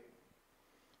landscape,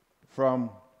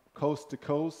 from coast to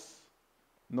coast,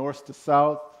 north to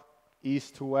south,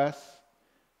 east to west,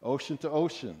 ocean to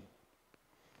ocean,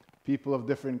 people of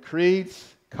different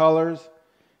creeds, colors,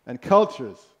 and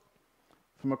cultures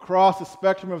from across the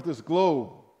spectrum of this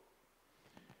globe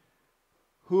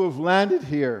who have landed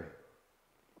here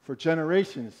for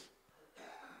generations,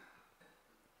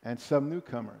 and some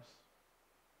newcomers,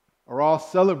 are all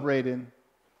celebrating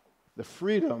the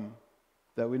freedom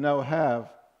that we now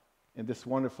have in this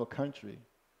wonderful country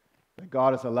that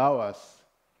God has allowed us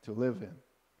to live in.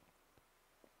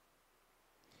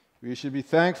 We should be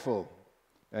thankful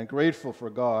and grateful to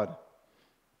God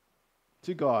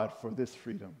for this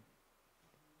freedom.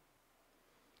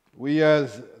 We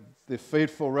as the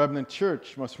faithful remnant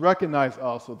church must recognize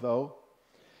also, though,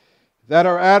 that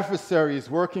our adversary is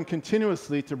working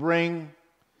continuously to bring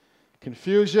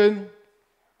confusion,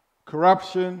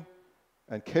 corruption,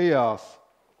 and chaos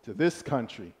to this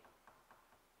country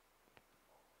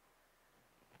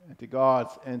and to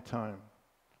God's end-time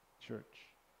church.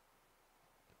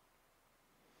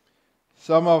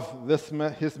 some of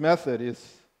his method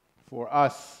is for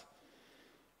us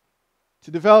to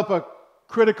develop a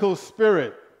critical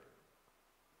spirit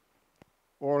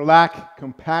or lack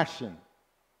compassion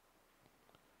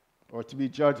or to be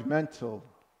judgmental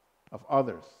of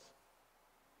others.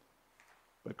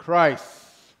 But Christ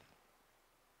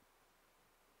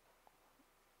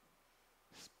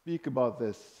speaks about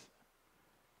this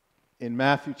in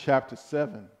Matthew chapter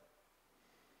 7.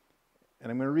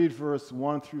 And I'm going to read verse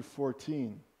 1 through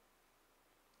 14.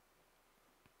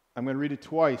 I'm going to read it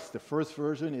twice. The first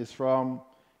version is from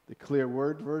the Clear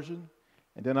Word version,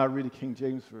 and then I'll read the King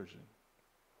James version.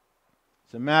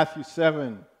 So Matthew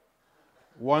 7,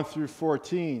 1 through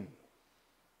 14.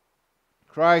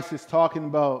 Christ is talking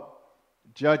about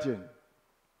judging.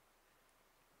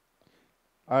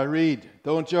 I read,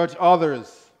 "Don't judge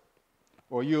others,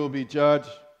 or you will be judged.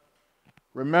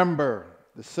 Remember,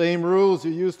 the same rules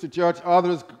you use to judge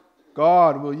others,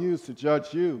 God will use to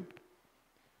judge you.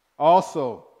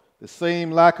 Also, the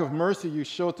same lack of mercy you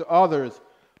show to others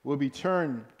will be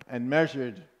turned and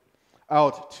measured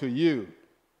out to you.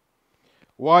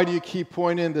 Why do you keep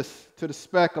pointing to the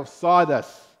speck of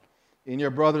sawdust in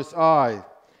your brother's eye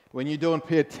when you don't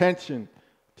pay attention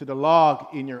to the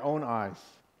log in your own eyes?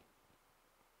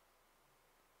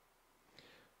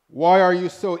 Why are you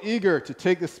so eager to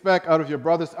take the speck out of your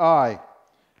brother's eye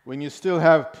when you still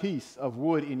have a piece of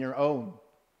wood in your own?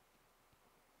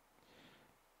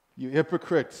 You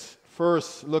hypocrites,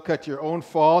 first look at your own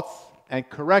faults and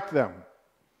correct them.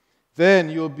 Then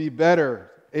you'll be better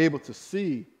able to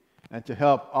see and to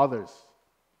help others.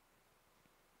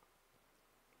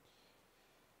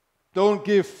 Don't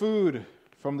give food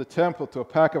from the temple to a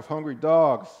pack of hungry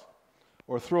dogs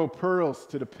or throw pearls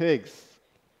to the pigs.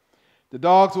 The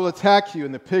dogs will attack you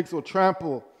and the pigs will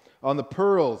trample on the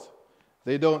pearls.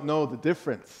 They don't know the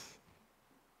difference.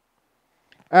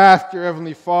 Ask your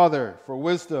heavenly Father for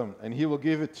wisdom, and he will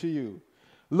give it to you.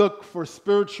 Look for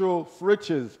spiritual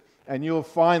riches, and you'll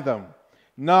find them.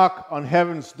 Knock on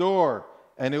heaven's door,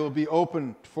 and it will be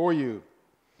opened for you.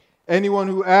 Anyone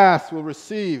who asks will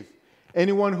receive.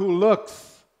 Anyone who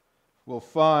looks will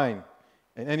find.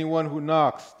 And anyone who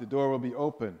knocks, the door will be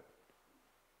open."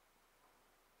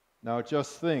 Now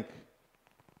just think,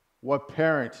 what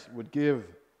parent would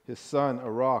give his son a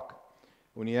rock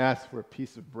when he asks for a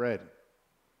piece of bread?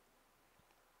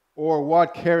 Or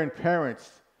what caring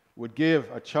parents would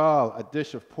give a child a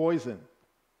dish of poison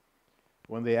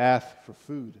when they ask for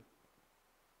food?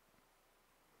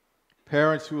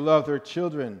 Parents who love their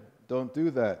children don't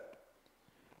do that.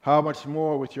 How much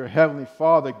more with your heavenly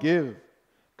Father give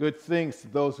good things to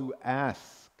those who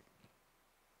ask?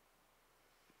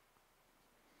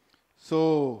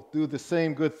 So do the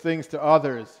same good things to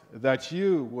others that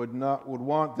you would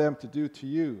want them to do to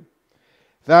you.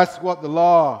 That's what the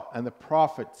law and the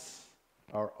prophets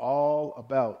are all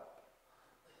about.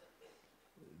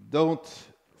 Don't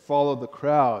follow the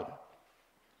crowd.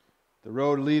 The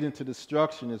road leading to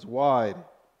destruction is wide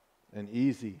and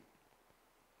easy,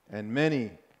 and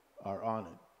many are on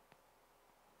it.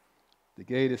 The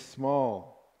gate is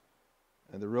small,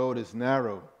 and the road is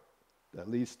narrow that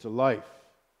leads to life,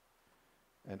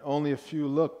 and only a few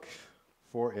look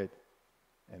for it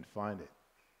and find it.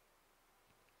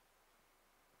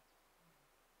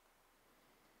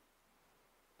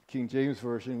 The King James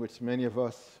Version, which many of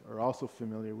us are also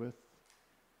familiar with,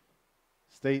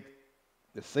 state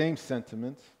the same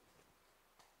sentiment,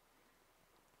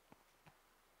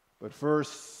 but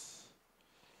verse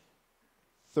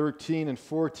 13 and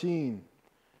 14,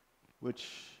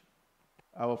 which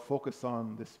I will focus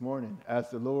on this morning as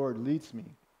the Lord leads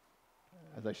me,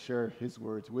 as I share his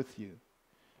words with you.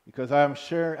 Because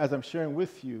as I'm sharing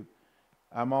with you,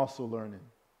 I'm also learning.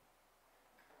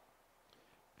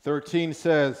 13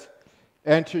 says,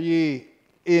 "Enter ye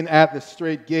in at the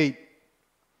strait gate,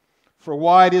 for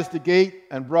wide is the gate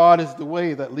and broad is the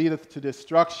way that leadeth to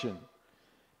destruction,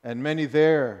 and many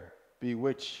there be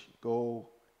which go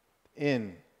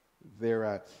in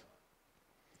thereat.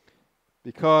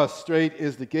 Because strait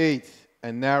is the gate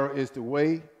and narrow is the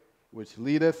way which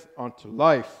leadeth unto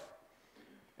life,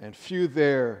 and few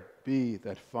there be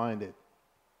that find it."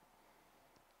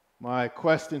 My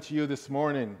question to you this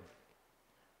morning,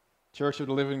 Church of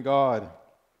the Living God,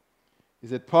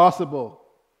 is it possible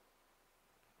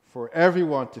for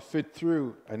everyone to fit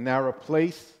through a narrow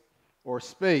place or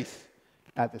space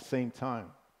at the same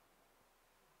time?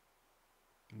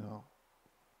 No.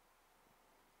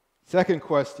 Second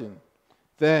question,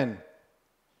 then,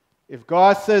 if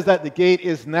God says that the gate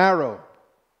is narrow,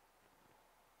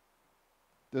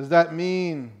 does that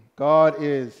mean God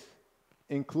is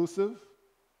inclusive?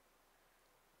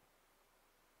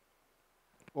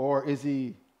 or is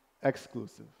he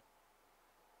exclusive?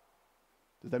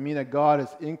 Does that mean that God is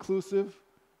inclusive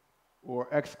or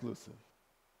exclusive?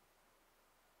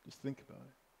 Just think about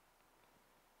it.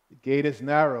 The gate is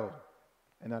narrow,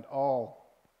 and not all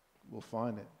will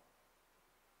find it.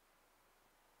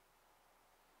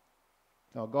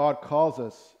 Now, God calls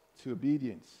us to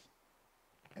obedience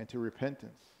and to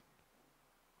repentance.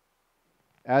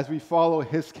 As we follow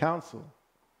His counsel,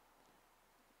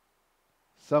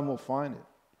 some will find it.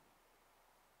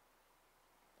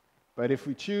 But if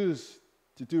we choose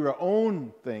to do our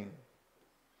own thing,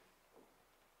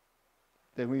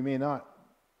 then we may not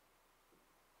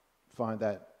find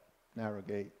that narrow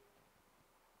gate.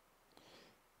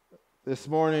 This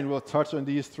morning we'll touch on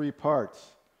these three parts.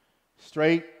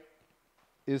 Straight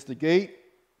is the gate,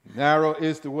 narrow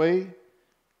is the way,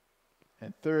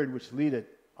 and third, which leadeth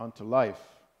unto life.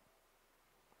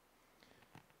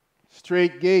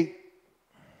 Straight gate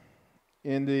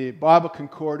in the Bible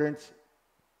Concordance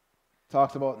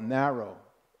talks about narrow,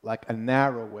 like a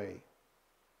narrow way.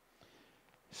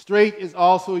 Straight is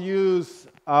also used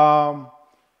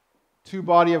to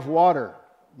body of water,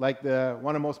 like one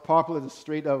of the most popular, the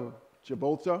Strait of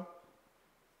Gibraltar,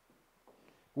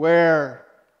 where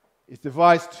it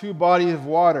divides two bodies of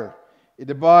water. It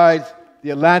divides the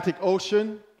Atlantic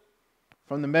Ocean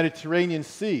from the Mediterranean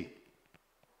Sea.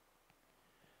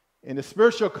 In the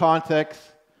spiritual context,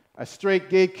 a straight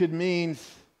gate could mean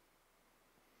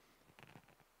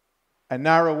a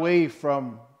narrow way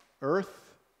from earth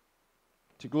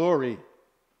to glory,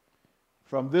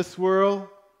 from this world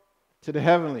to the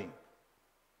heavenly.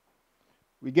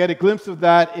 We get a glimpse of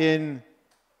that in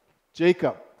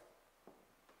Jacob.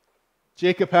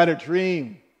 Jacob had a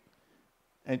dream,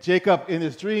 and Jacob in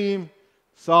his dream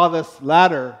saw this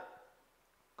ladder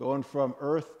going from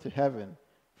earth to heaven,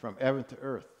 from heaven to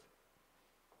earth.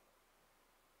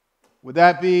 Would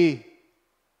that be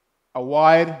a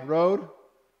wide road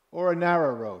or a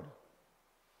narrow road?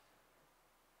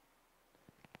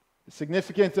 The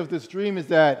significance of this dream is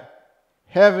that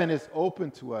heaven is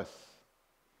open to us,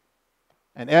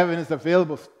 and heaven is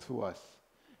available to us,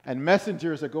 and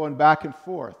messengers are going back and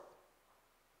forth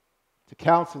to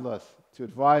counsel us, to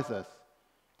advise us,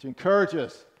 to encourage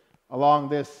us along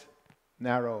this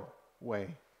narrow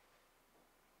way.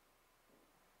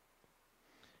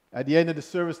 At the end of the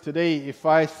service today, if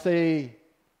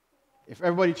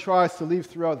everybody tries to leave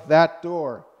throughout that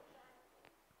door,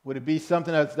 would it be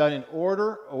something that's done in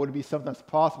order, or would it be something that's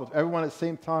possible if everyone at the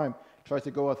same time tries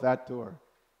to go out that door?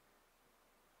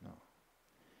 No.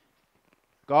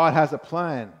 God has a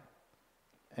plan,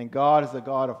 and God is a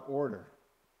God of order.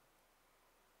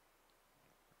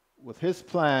 With His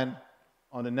plan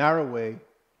on the narrow way,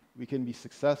 we can be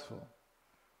successful,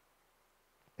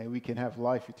 and we can have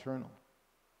life eternal.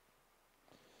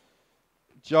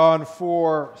 John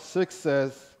 4:6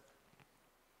 says,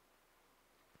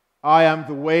 I am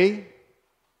the way,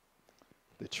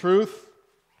 the truth,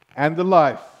 and the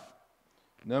life.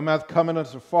 No man cometh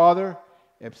unto the Father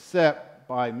except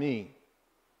by me.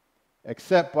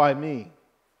 Except by me.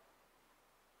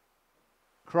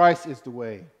 Christ is the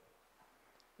way.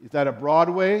 Is that a broad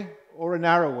way or a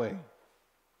narrow way?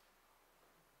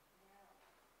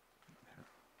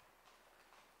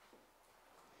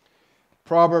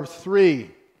 Proverbs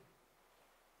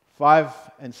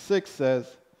 3:5-6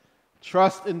 says,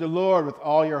 trust in the Lord with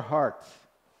all your heart,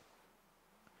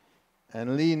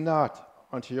 and lean not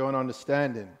unto your own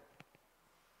understanding.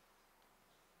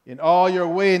 In all your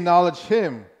way acknowledge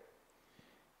Him,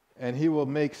 and He will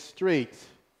make straight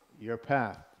your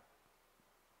path.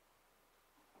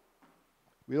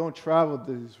 We don't travel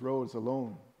these roads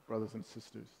alone, brothers and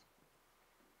sisters.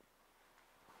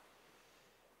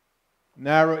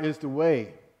 Narrow is the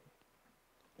way.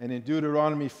 And in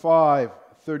Deuteronomy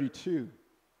 5:32,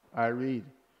 I read.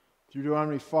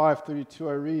 Deuteronomy 5:32,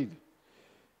 I read.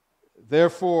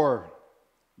 Therefore,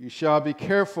 you shall be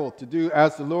careful to do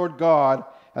as the Lord God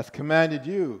has commanded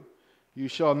you. You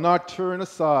shall not turn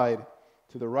aside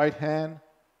to the right hand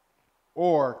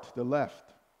or to the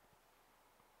left.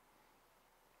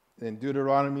 In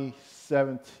Deuteronomy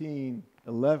 17:11,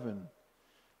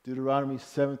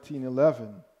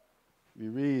 we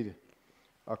read,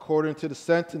 according to the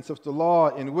sentence of the law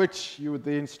in which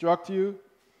they instruct you,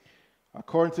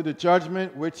 according to the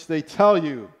judgment which they tell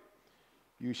you,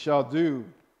 you shall do.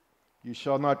 You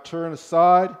shall not turn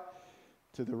aside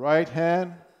to the right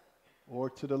hand or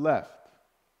to the left.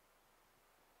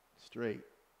 Straight.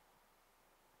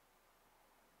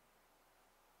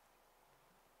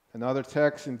 Another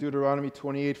text in Deuteronomy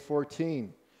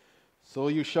 28:14. So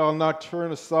you shall not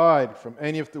turn aside from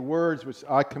any of the words which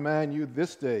I command you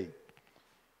this day,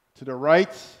 to the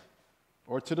right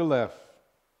or to the left.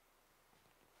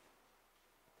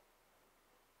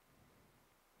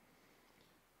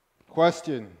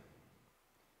 Question: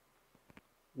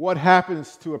 what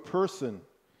happens to a person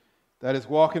that is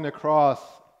walking across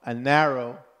a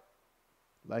narrow,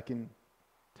 like in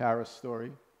Tara's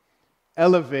story,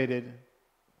 elevated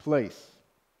place?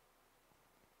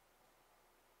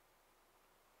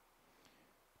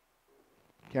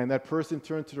 Can that person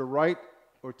turn to the right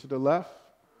or to the left?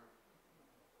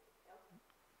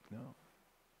 No.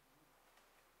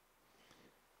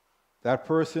 That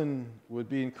person would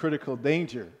be in critical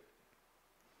danger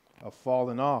of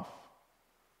falling off,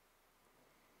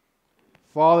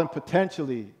 falling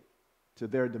potentially to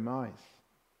their demise.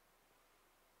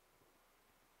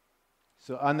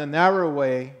 So on the narrow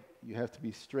way, you have to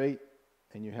be straight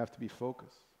and you have to be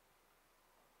focused.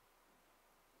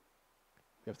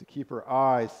 We have to keep our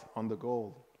eyes on the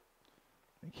goal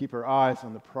and keep our eyes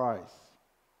on the prize.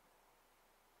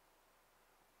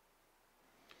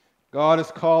 God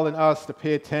is calling us to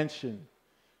pay attention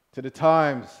to the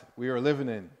times we are living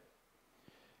in.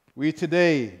 We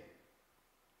today,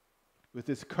 with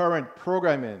this current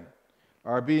programming,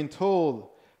 are being told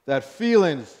that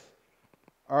feelings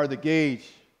are the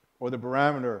gauge or the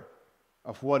barometer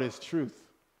of what is truth.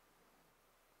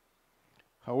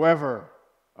 However,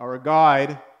 our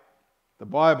guide, the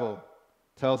Bible,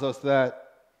 tells us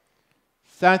that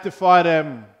sanctify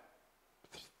them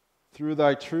through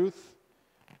thy truth.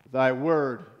 Thy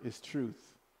word is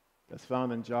truth. That's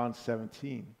found in John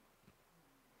 17.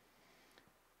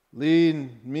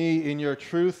 Lead me in your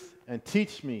truth and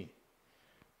teach me,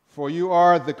 for you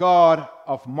are the God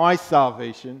of my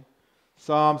salvation.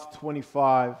 Psalms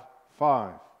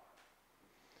 25:5.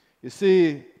 You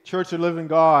see, Church of the Living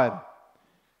God,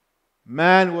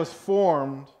 man was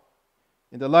formed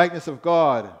in the likeness of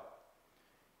God.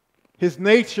 His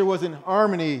nature was in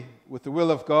harmony with the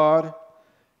will of God,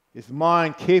 his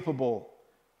mind capable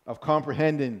of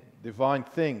comprehending divine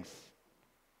things.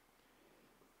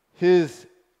 His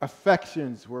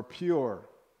affections were pure.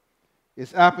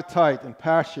 His appetite and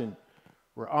passion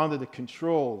were under the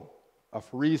control of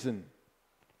reason.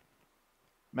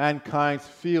 Mankind's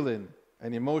feeling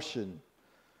and emotion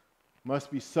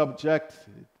must be subject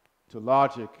to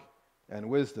logic and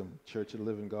wisdom, Church of the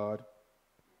Living God.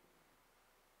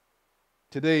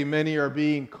 Today, many are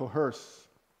being coerced,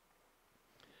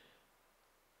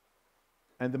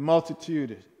 and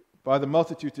by the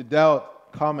multitude to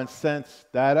doubt common sense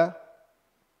data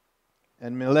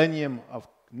and millennium of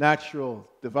natural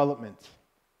development.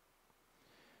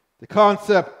 The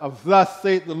concept of "thus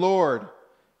saith the Lord"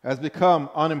 has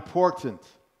become unimportant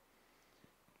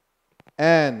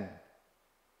and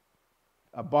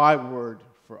a byword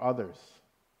for others.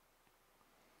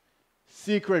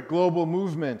 Secret global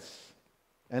movements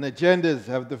and agendas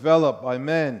have developed by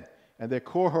men, and their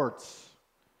cohorts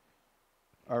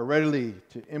are ready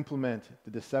to implement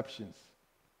the deceptions.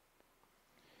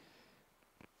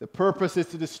 The purpose is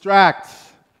to distract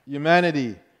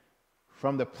humanity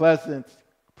from the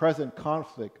present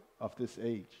conflict of this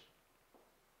age.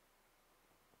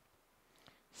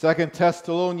 2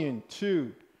 Thessalonians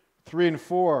 2, 3 and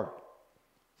 4.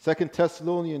 2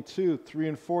 Thessalonians 2, 3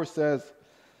 and 4 says,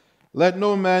 "Let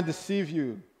no man deceive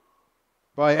you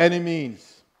by any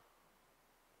means,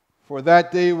 for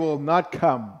that day will not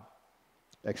come,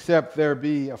 except there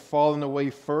be a falling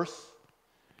away first,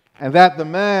 and that the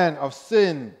man of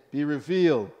sin be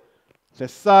revealed, the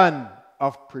son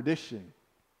of perdition.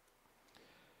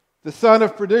 The son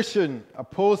of perdition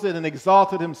opposed and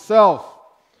exalted himself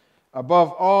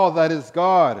above all that is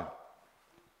God,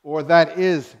 or that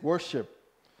is worship,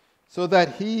 so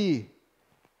that he,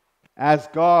 as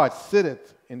God,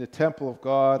 sitteth in the temple of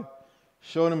God,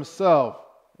 showing himself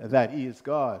that he is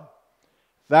God."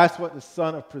 That's what the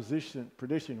son of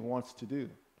perdition wants to do.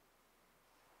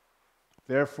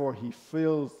 Therefore, he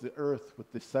fills the earth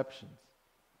with deceptions.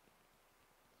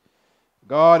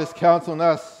 God is counseling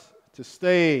us to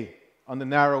stay on the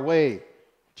narrow way,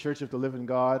 Church of the Living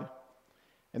God.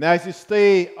 And as you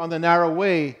stay on the narrow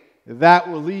way, that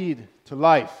will lead to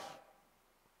life.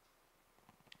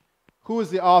 Who is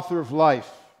the author of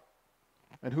life?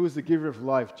 And who is the giver of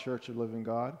life, Church of the Living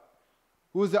God?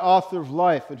 Who is the author of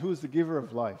life and who is the giver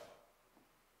of life?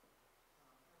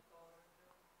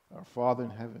 Our Father in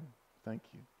heaven. Thank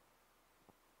you.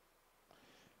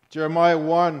 Jeremiah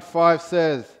 1:5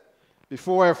 says,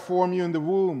 "Before I formed you in the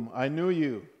womb, I knew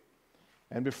you.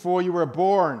 And before you were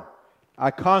born,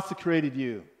 I consecrated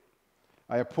you.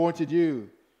 I appointed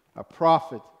you a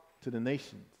prophet to the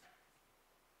nations."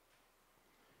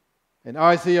 In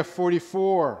Isaiah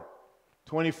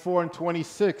 44:24 and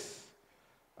 26,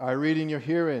 I read in your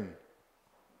hearing,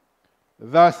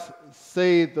 thus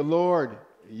saith the Lord,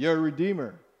 your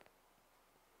Redeemer,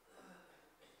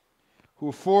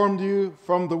 who formed you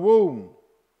from the womb.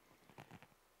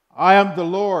 I am the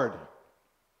Lord,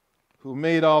 who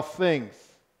made all things,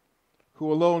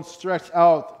 who alone stretched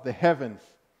out the heavens,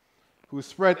 who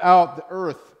spread out the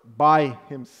earth by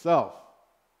himself.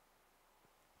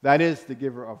 That is the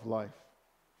giver of life,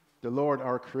 the Lord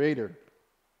our Creator,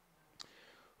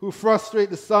 who frustrate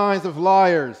the signs of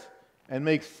liars and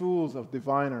makes fools of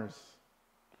diviners,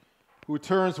 who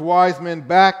turns wise men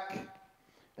back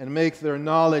and makes their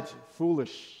knowledge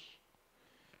foolish,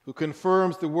 who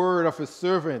confirms the word of his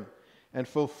servant and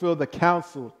fulfill the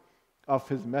counsel of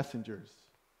his messengers.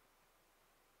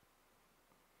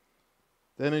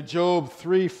 Then in Job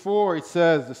 3:4 it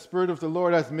says, the Spirit of the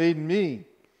Lord has made me,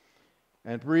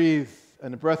 and breathed,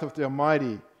 and the breath of the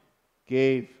Almighty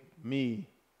gave me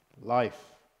life.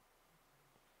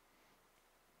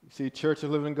 You see, Church of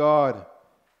the Living God,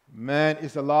 man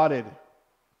is allotted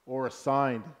or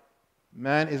assigned.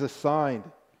 Man is assigned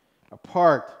a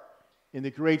part in the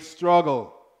great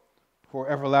struggle for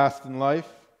everlasting life.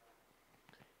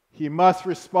 He must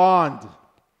respond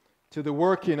to the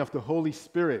working of the Holy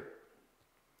Spirit.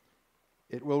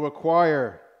 It will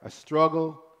require a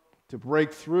struggle to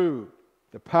break through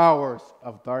the powers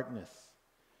of darkness.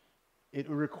 It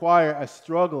will require a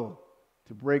struggle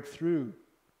to break through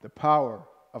the power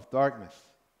of darkness.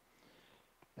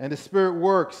 And the Spirit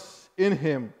works in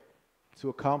him to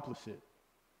accomplish it.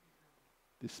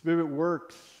 The Spirit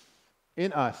works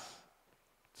in us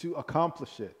to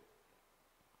accomplish it.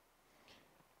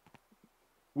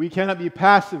 We cannot be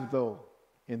passive, though,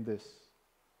 in this.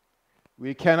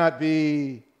 We cannot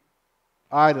be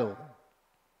idle.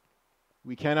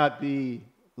 We cannot be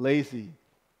lazy.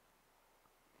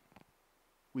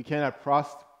 We cannot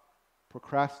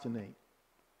procrastinate.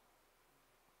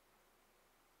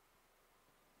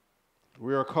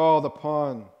 We are called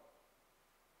upon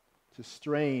to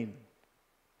strain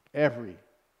every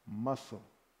muscle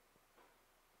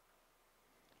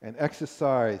and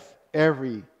exercise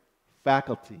every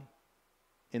faculty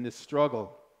in the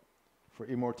struggle for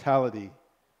immortality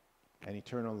and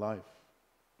eternal life,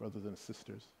 brothers and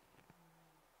sisters.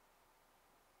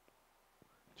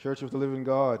 Church of the Living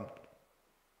God,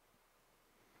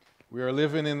 we are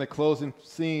living in the closing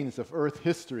scenes of earth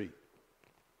history.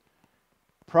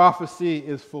 Prophecy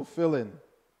is fulfilling.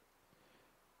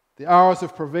 The hours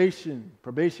of probation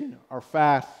are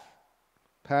fast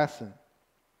passing.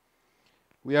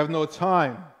 We have no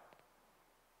time,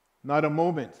 not a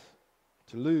moment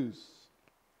to lose.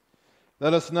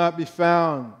 Let us not be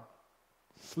found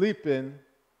sleeping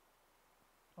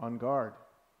on guard.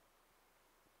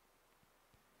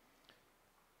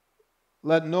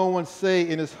 Let no one say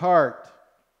in his heart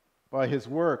by his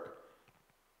work,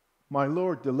 my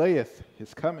Lord delayeth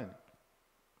his coming.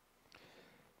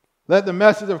 Let the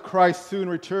message of Christ soon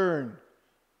return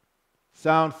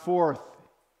sound forth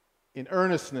in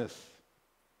earnestness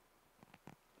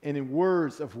and in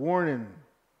words of warning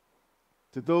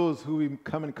to those who we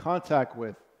come in contact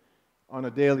with on a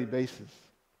daily basis.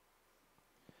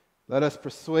 Let us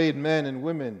persuade men and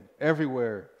women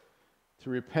everywhere to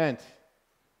repent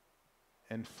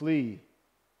and flee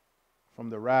from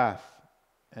the wrath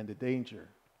and the danger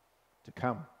to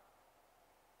come.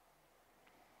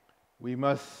 We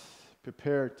must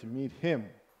prepare to meet him,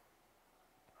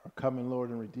 our coming Lord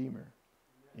and Redeemer,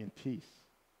 in peace.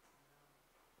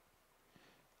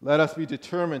 Let us be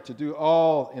determined to do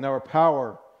all in our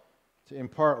power to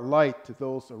impart light to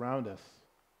those around us.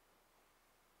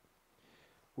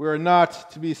 We are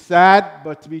not to be sad,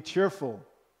 but to be cheerful.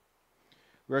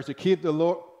 We are to keep the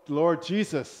Lord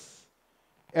Jesus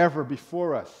ever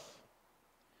before us.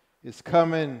 His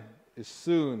coming is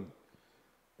soon,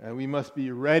 and we must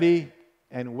be ready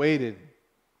and waiting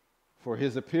for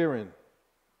his appearing.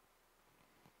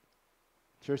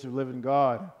 Church of the Living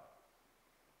God,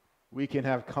 we can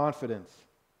have confidence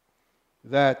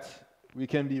that we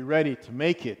can be ready to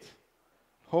make it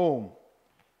home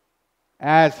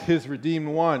as his redeemed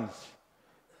ones,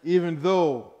 even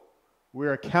though we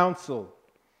are counseled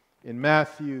in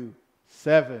Matthew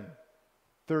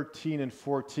 7:13 and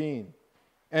 14.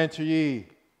 Enter ye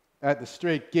at the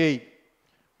strait gate,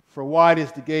 for wide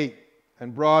is the gate,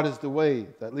 and broad is the way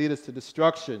that leadeth to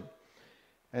destruction,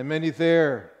 and many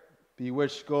there be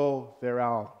which go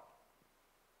thereout.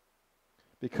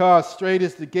 Because strait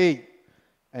is the gate,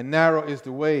 and narrow is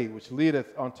the way which leadeth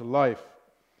unto life,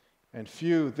 and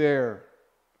few there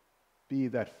be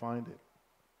that find it.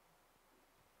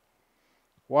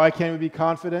 Why can we be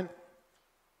confident?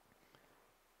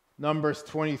 Numbers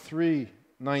 23,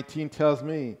 19 tells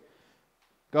me,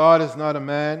 God is not a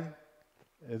man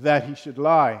that he should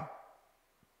lie.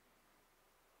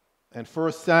 And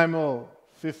 1 Samuel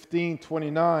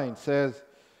 15:29 says,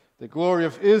 the glory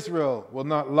of Israel will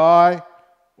not lie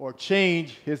or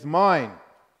change his mind.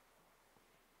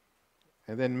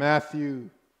 And then Matthew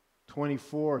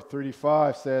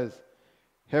 24:35 says,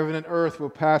 heaven and earth will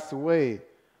pass away,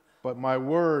 but my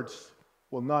words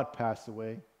will not pass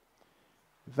away.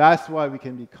 That's why we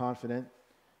can be confident,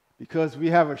 because we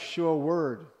have a sure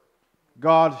word,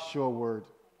 God's sure word.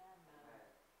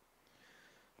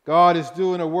 God is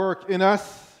doing a work in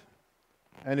us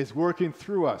and is working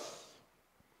through us.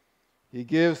 He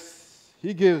gives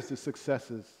the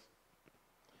successes.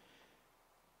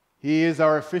 He is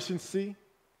our efficiency.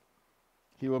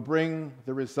 He will bring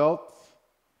the results.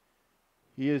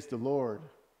 He is the Lord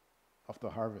of the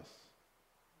harvest.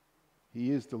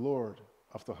 He is the Lord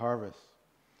of the harvest.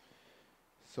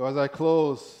 So as I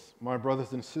close, my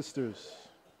brothers and sisters,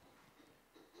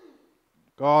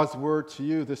 God's word to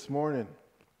you this morning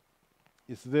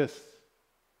is this: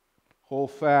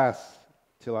 hold fast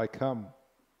till I come.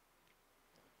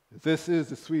 This is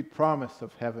the sweet promise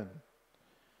of heaven.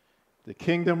 The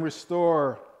kingdom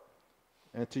restore,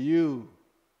 and to you,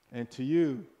 and to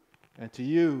you, and to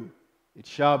you it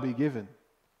shall be given.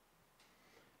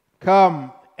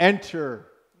 Come, enter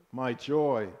my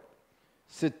joy.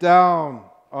 Sit down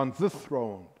on the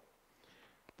throne.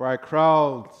 Bright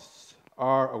crowds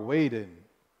are awaiting.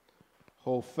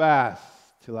 Hold fast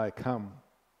till I come.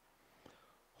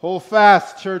 Hold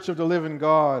fast, Church of the living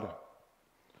God.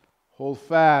 Hold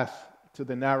fast to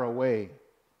the narrow way.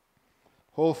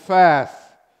 Hold fast,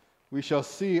 we shall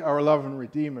see our loving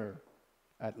Redeemer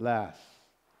at last.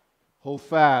 Hold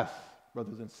fast,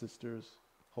 brothers and sisters,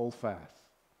 hold fast.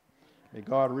 May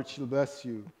God richly bless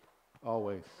you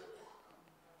always.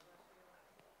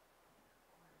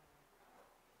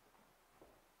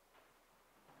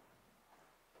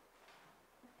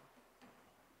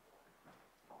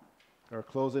 Our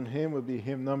closing hymn will be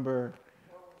hymn number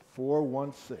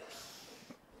 416.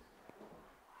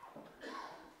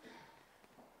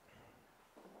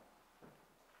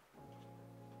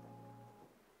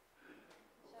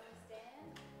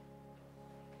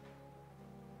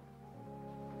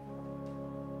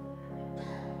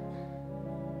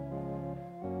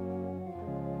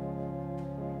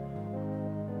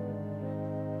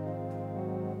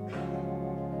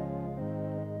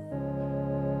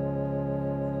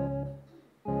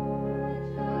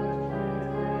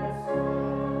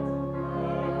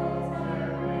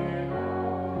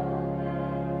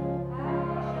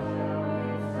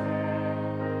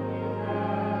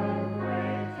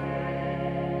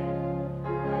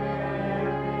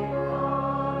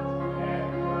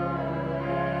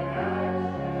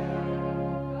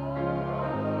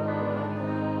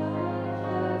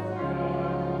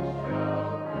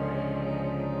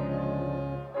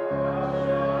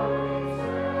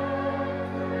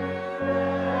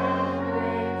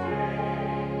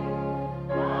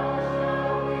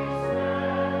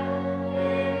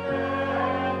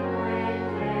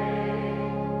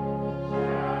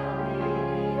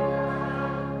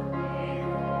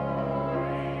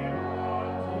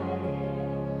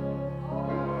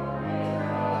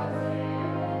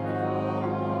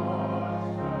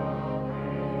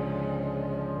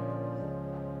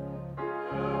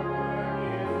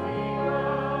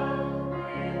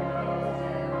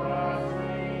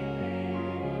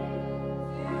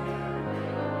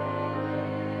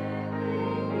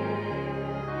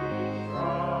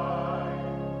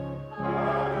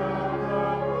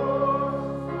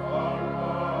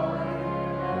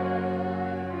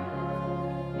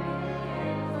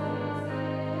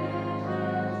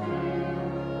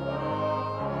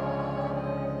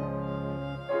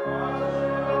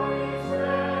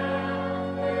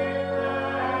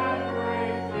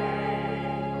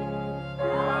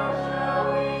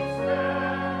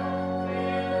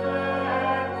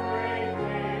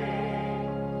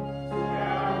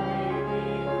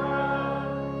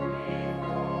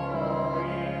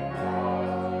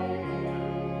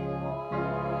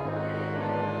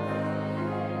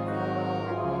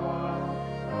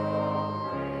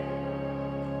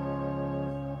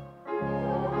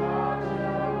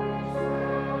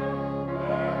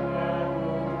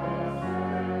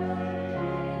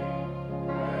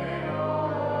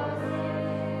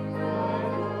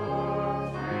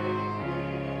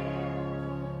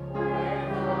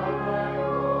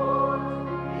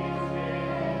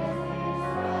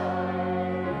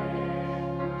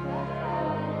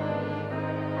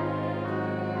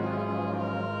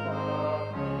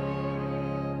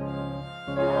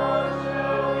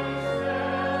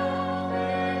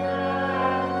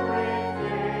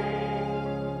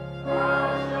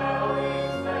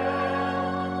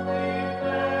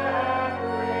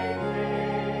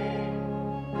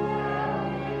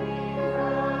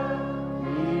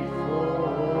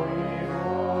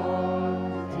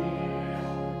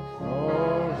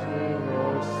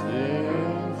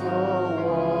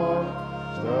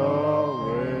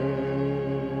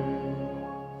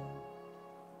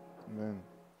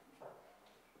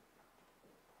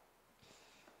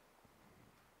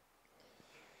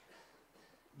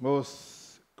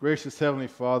 Most gracious Heavenly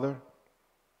Father,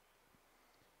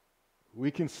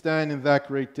 we can stand in that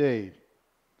great day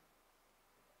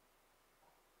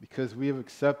because we have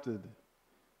accepted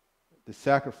the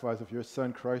sacrifice of your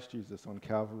Son, Christ Jesus, on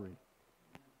Calvary.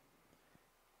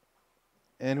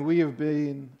 And we have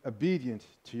been obedient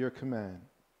to your command.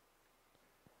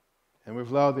 And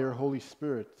we've allowed your Holy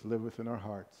Spirit to live within our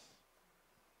hearts.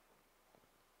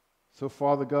 So,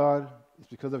 Father God, it's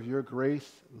because of your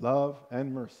grace, love,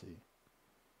 and mercy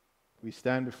we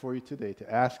stand before you today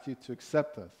to ask you to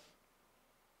accept us,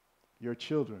 your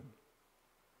children,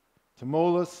 to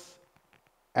mold us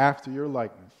after your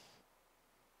likeness,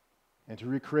 and to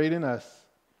recreate in us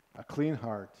a clean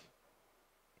heart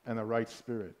and a right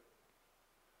spirit.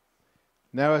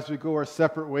 Now, as we go our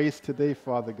separate ways today,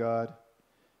 Father God,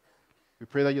 we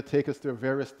pray that you'll take us to our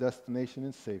various destination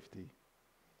in safety.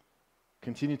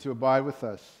 Continue to abide with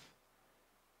us.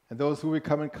 And those who we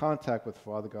come in contact with,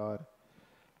 Father God,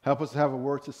 help us to have a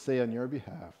word to say on your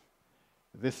behalf.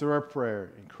 This is our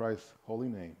prayer in Christ's holy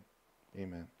name.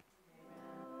 Amen.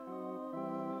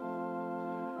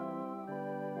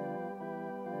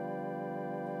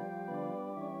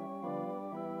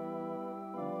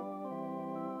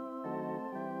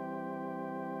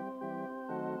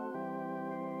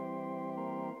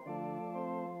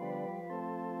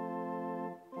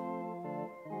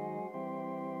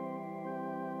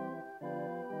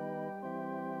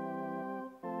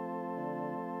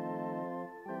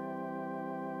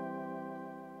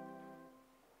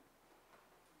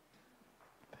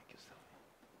 Thank you, Sylvia.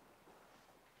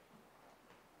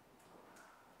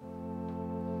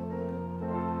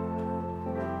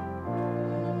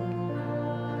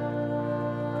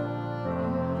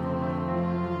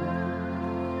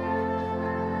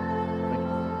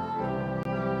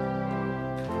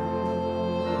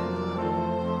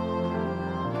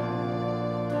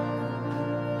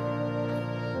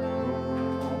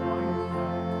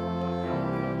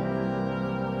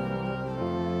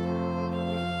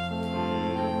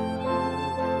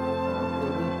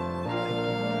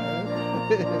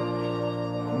 Thank you.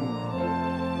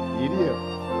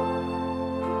 Idiot.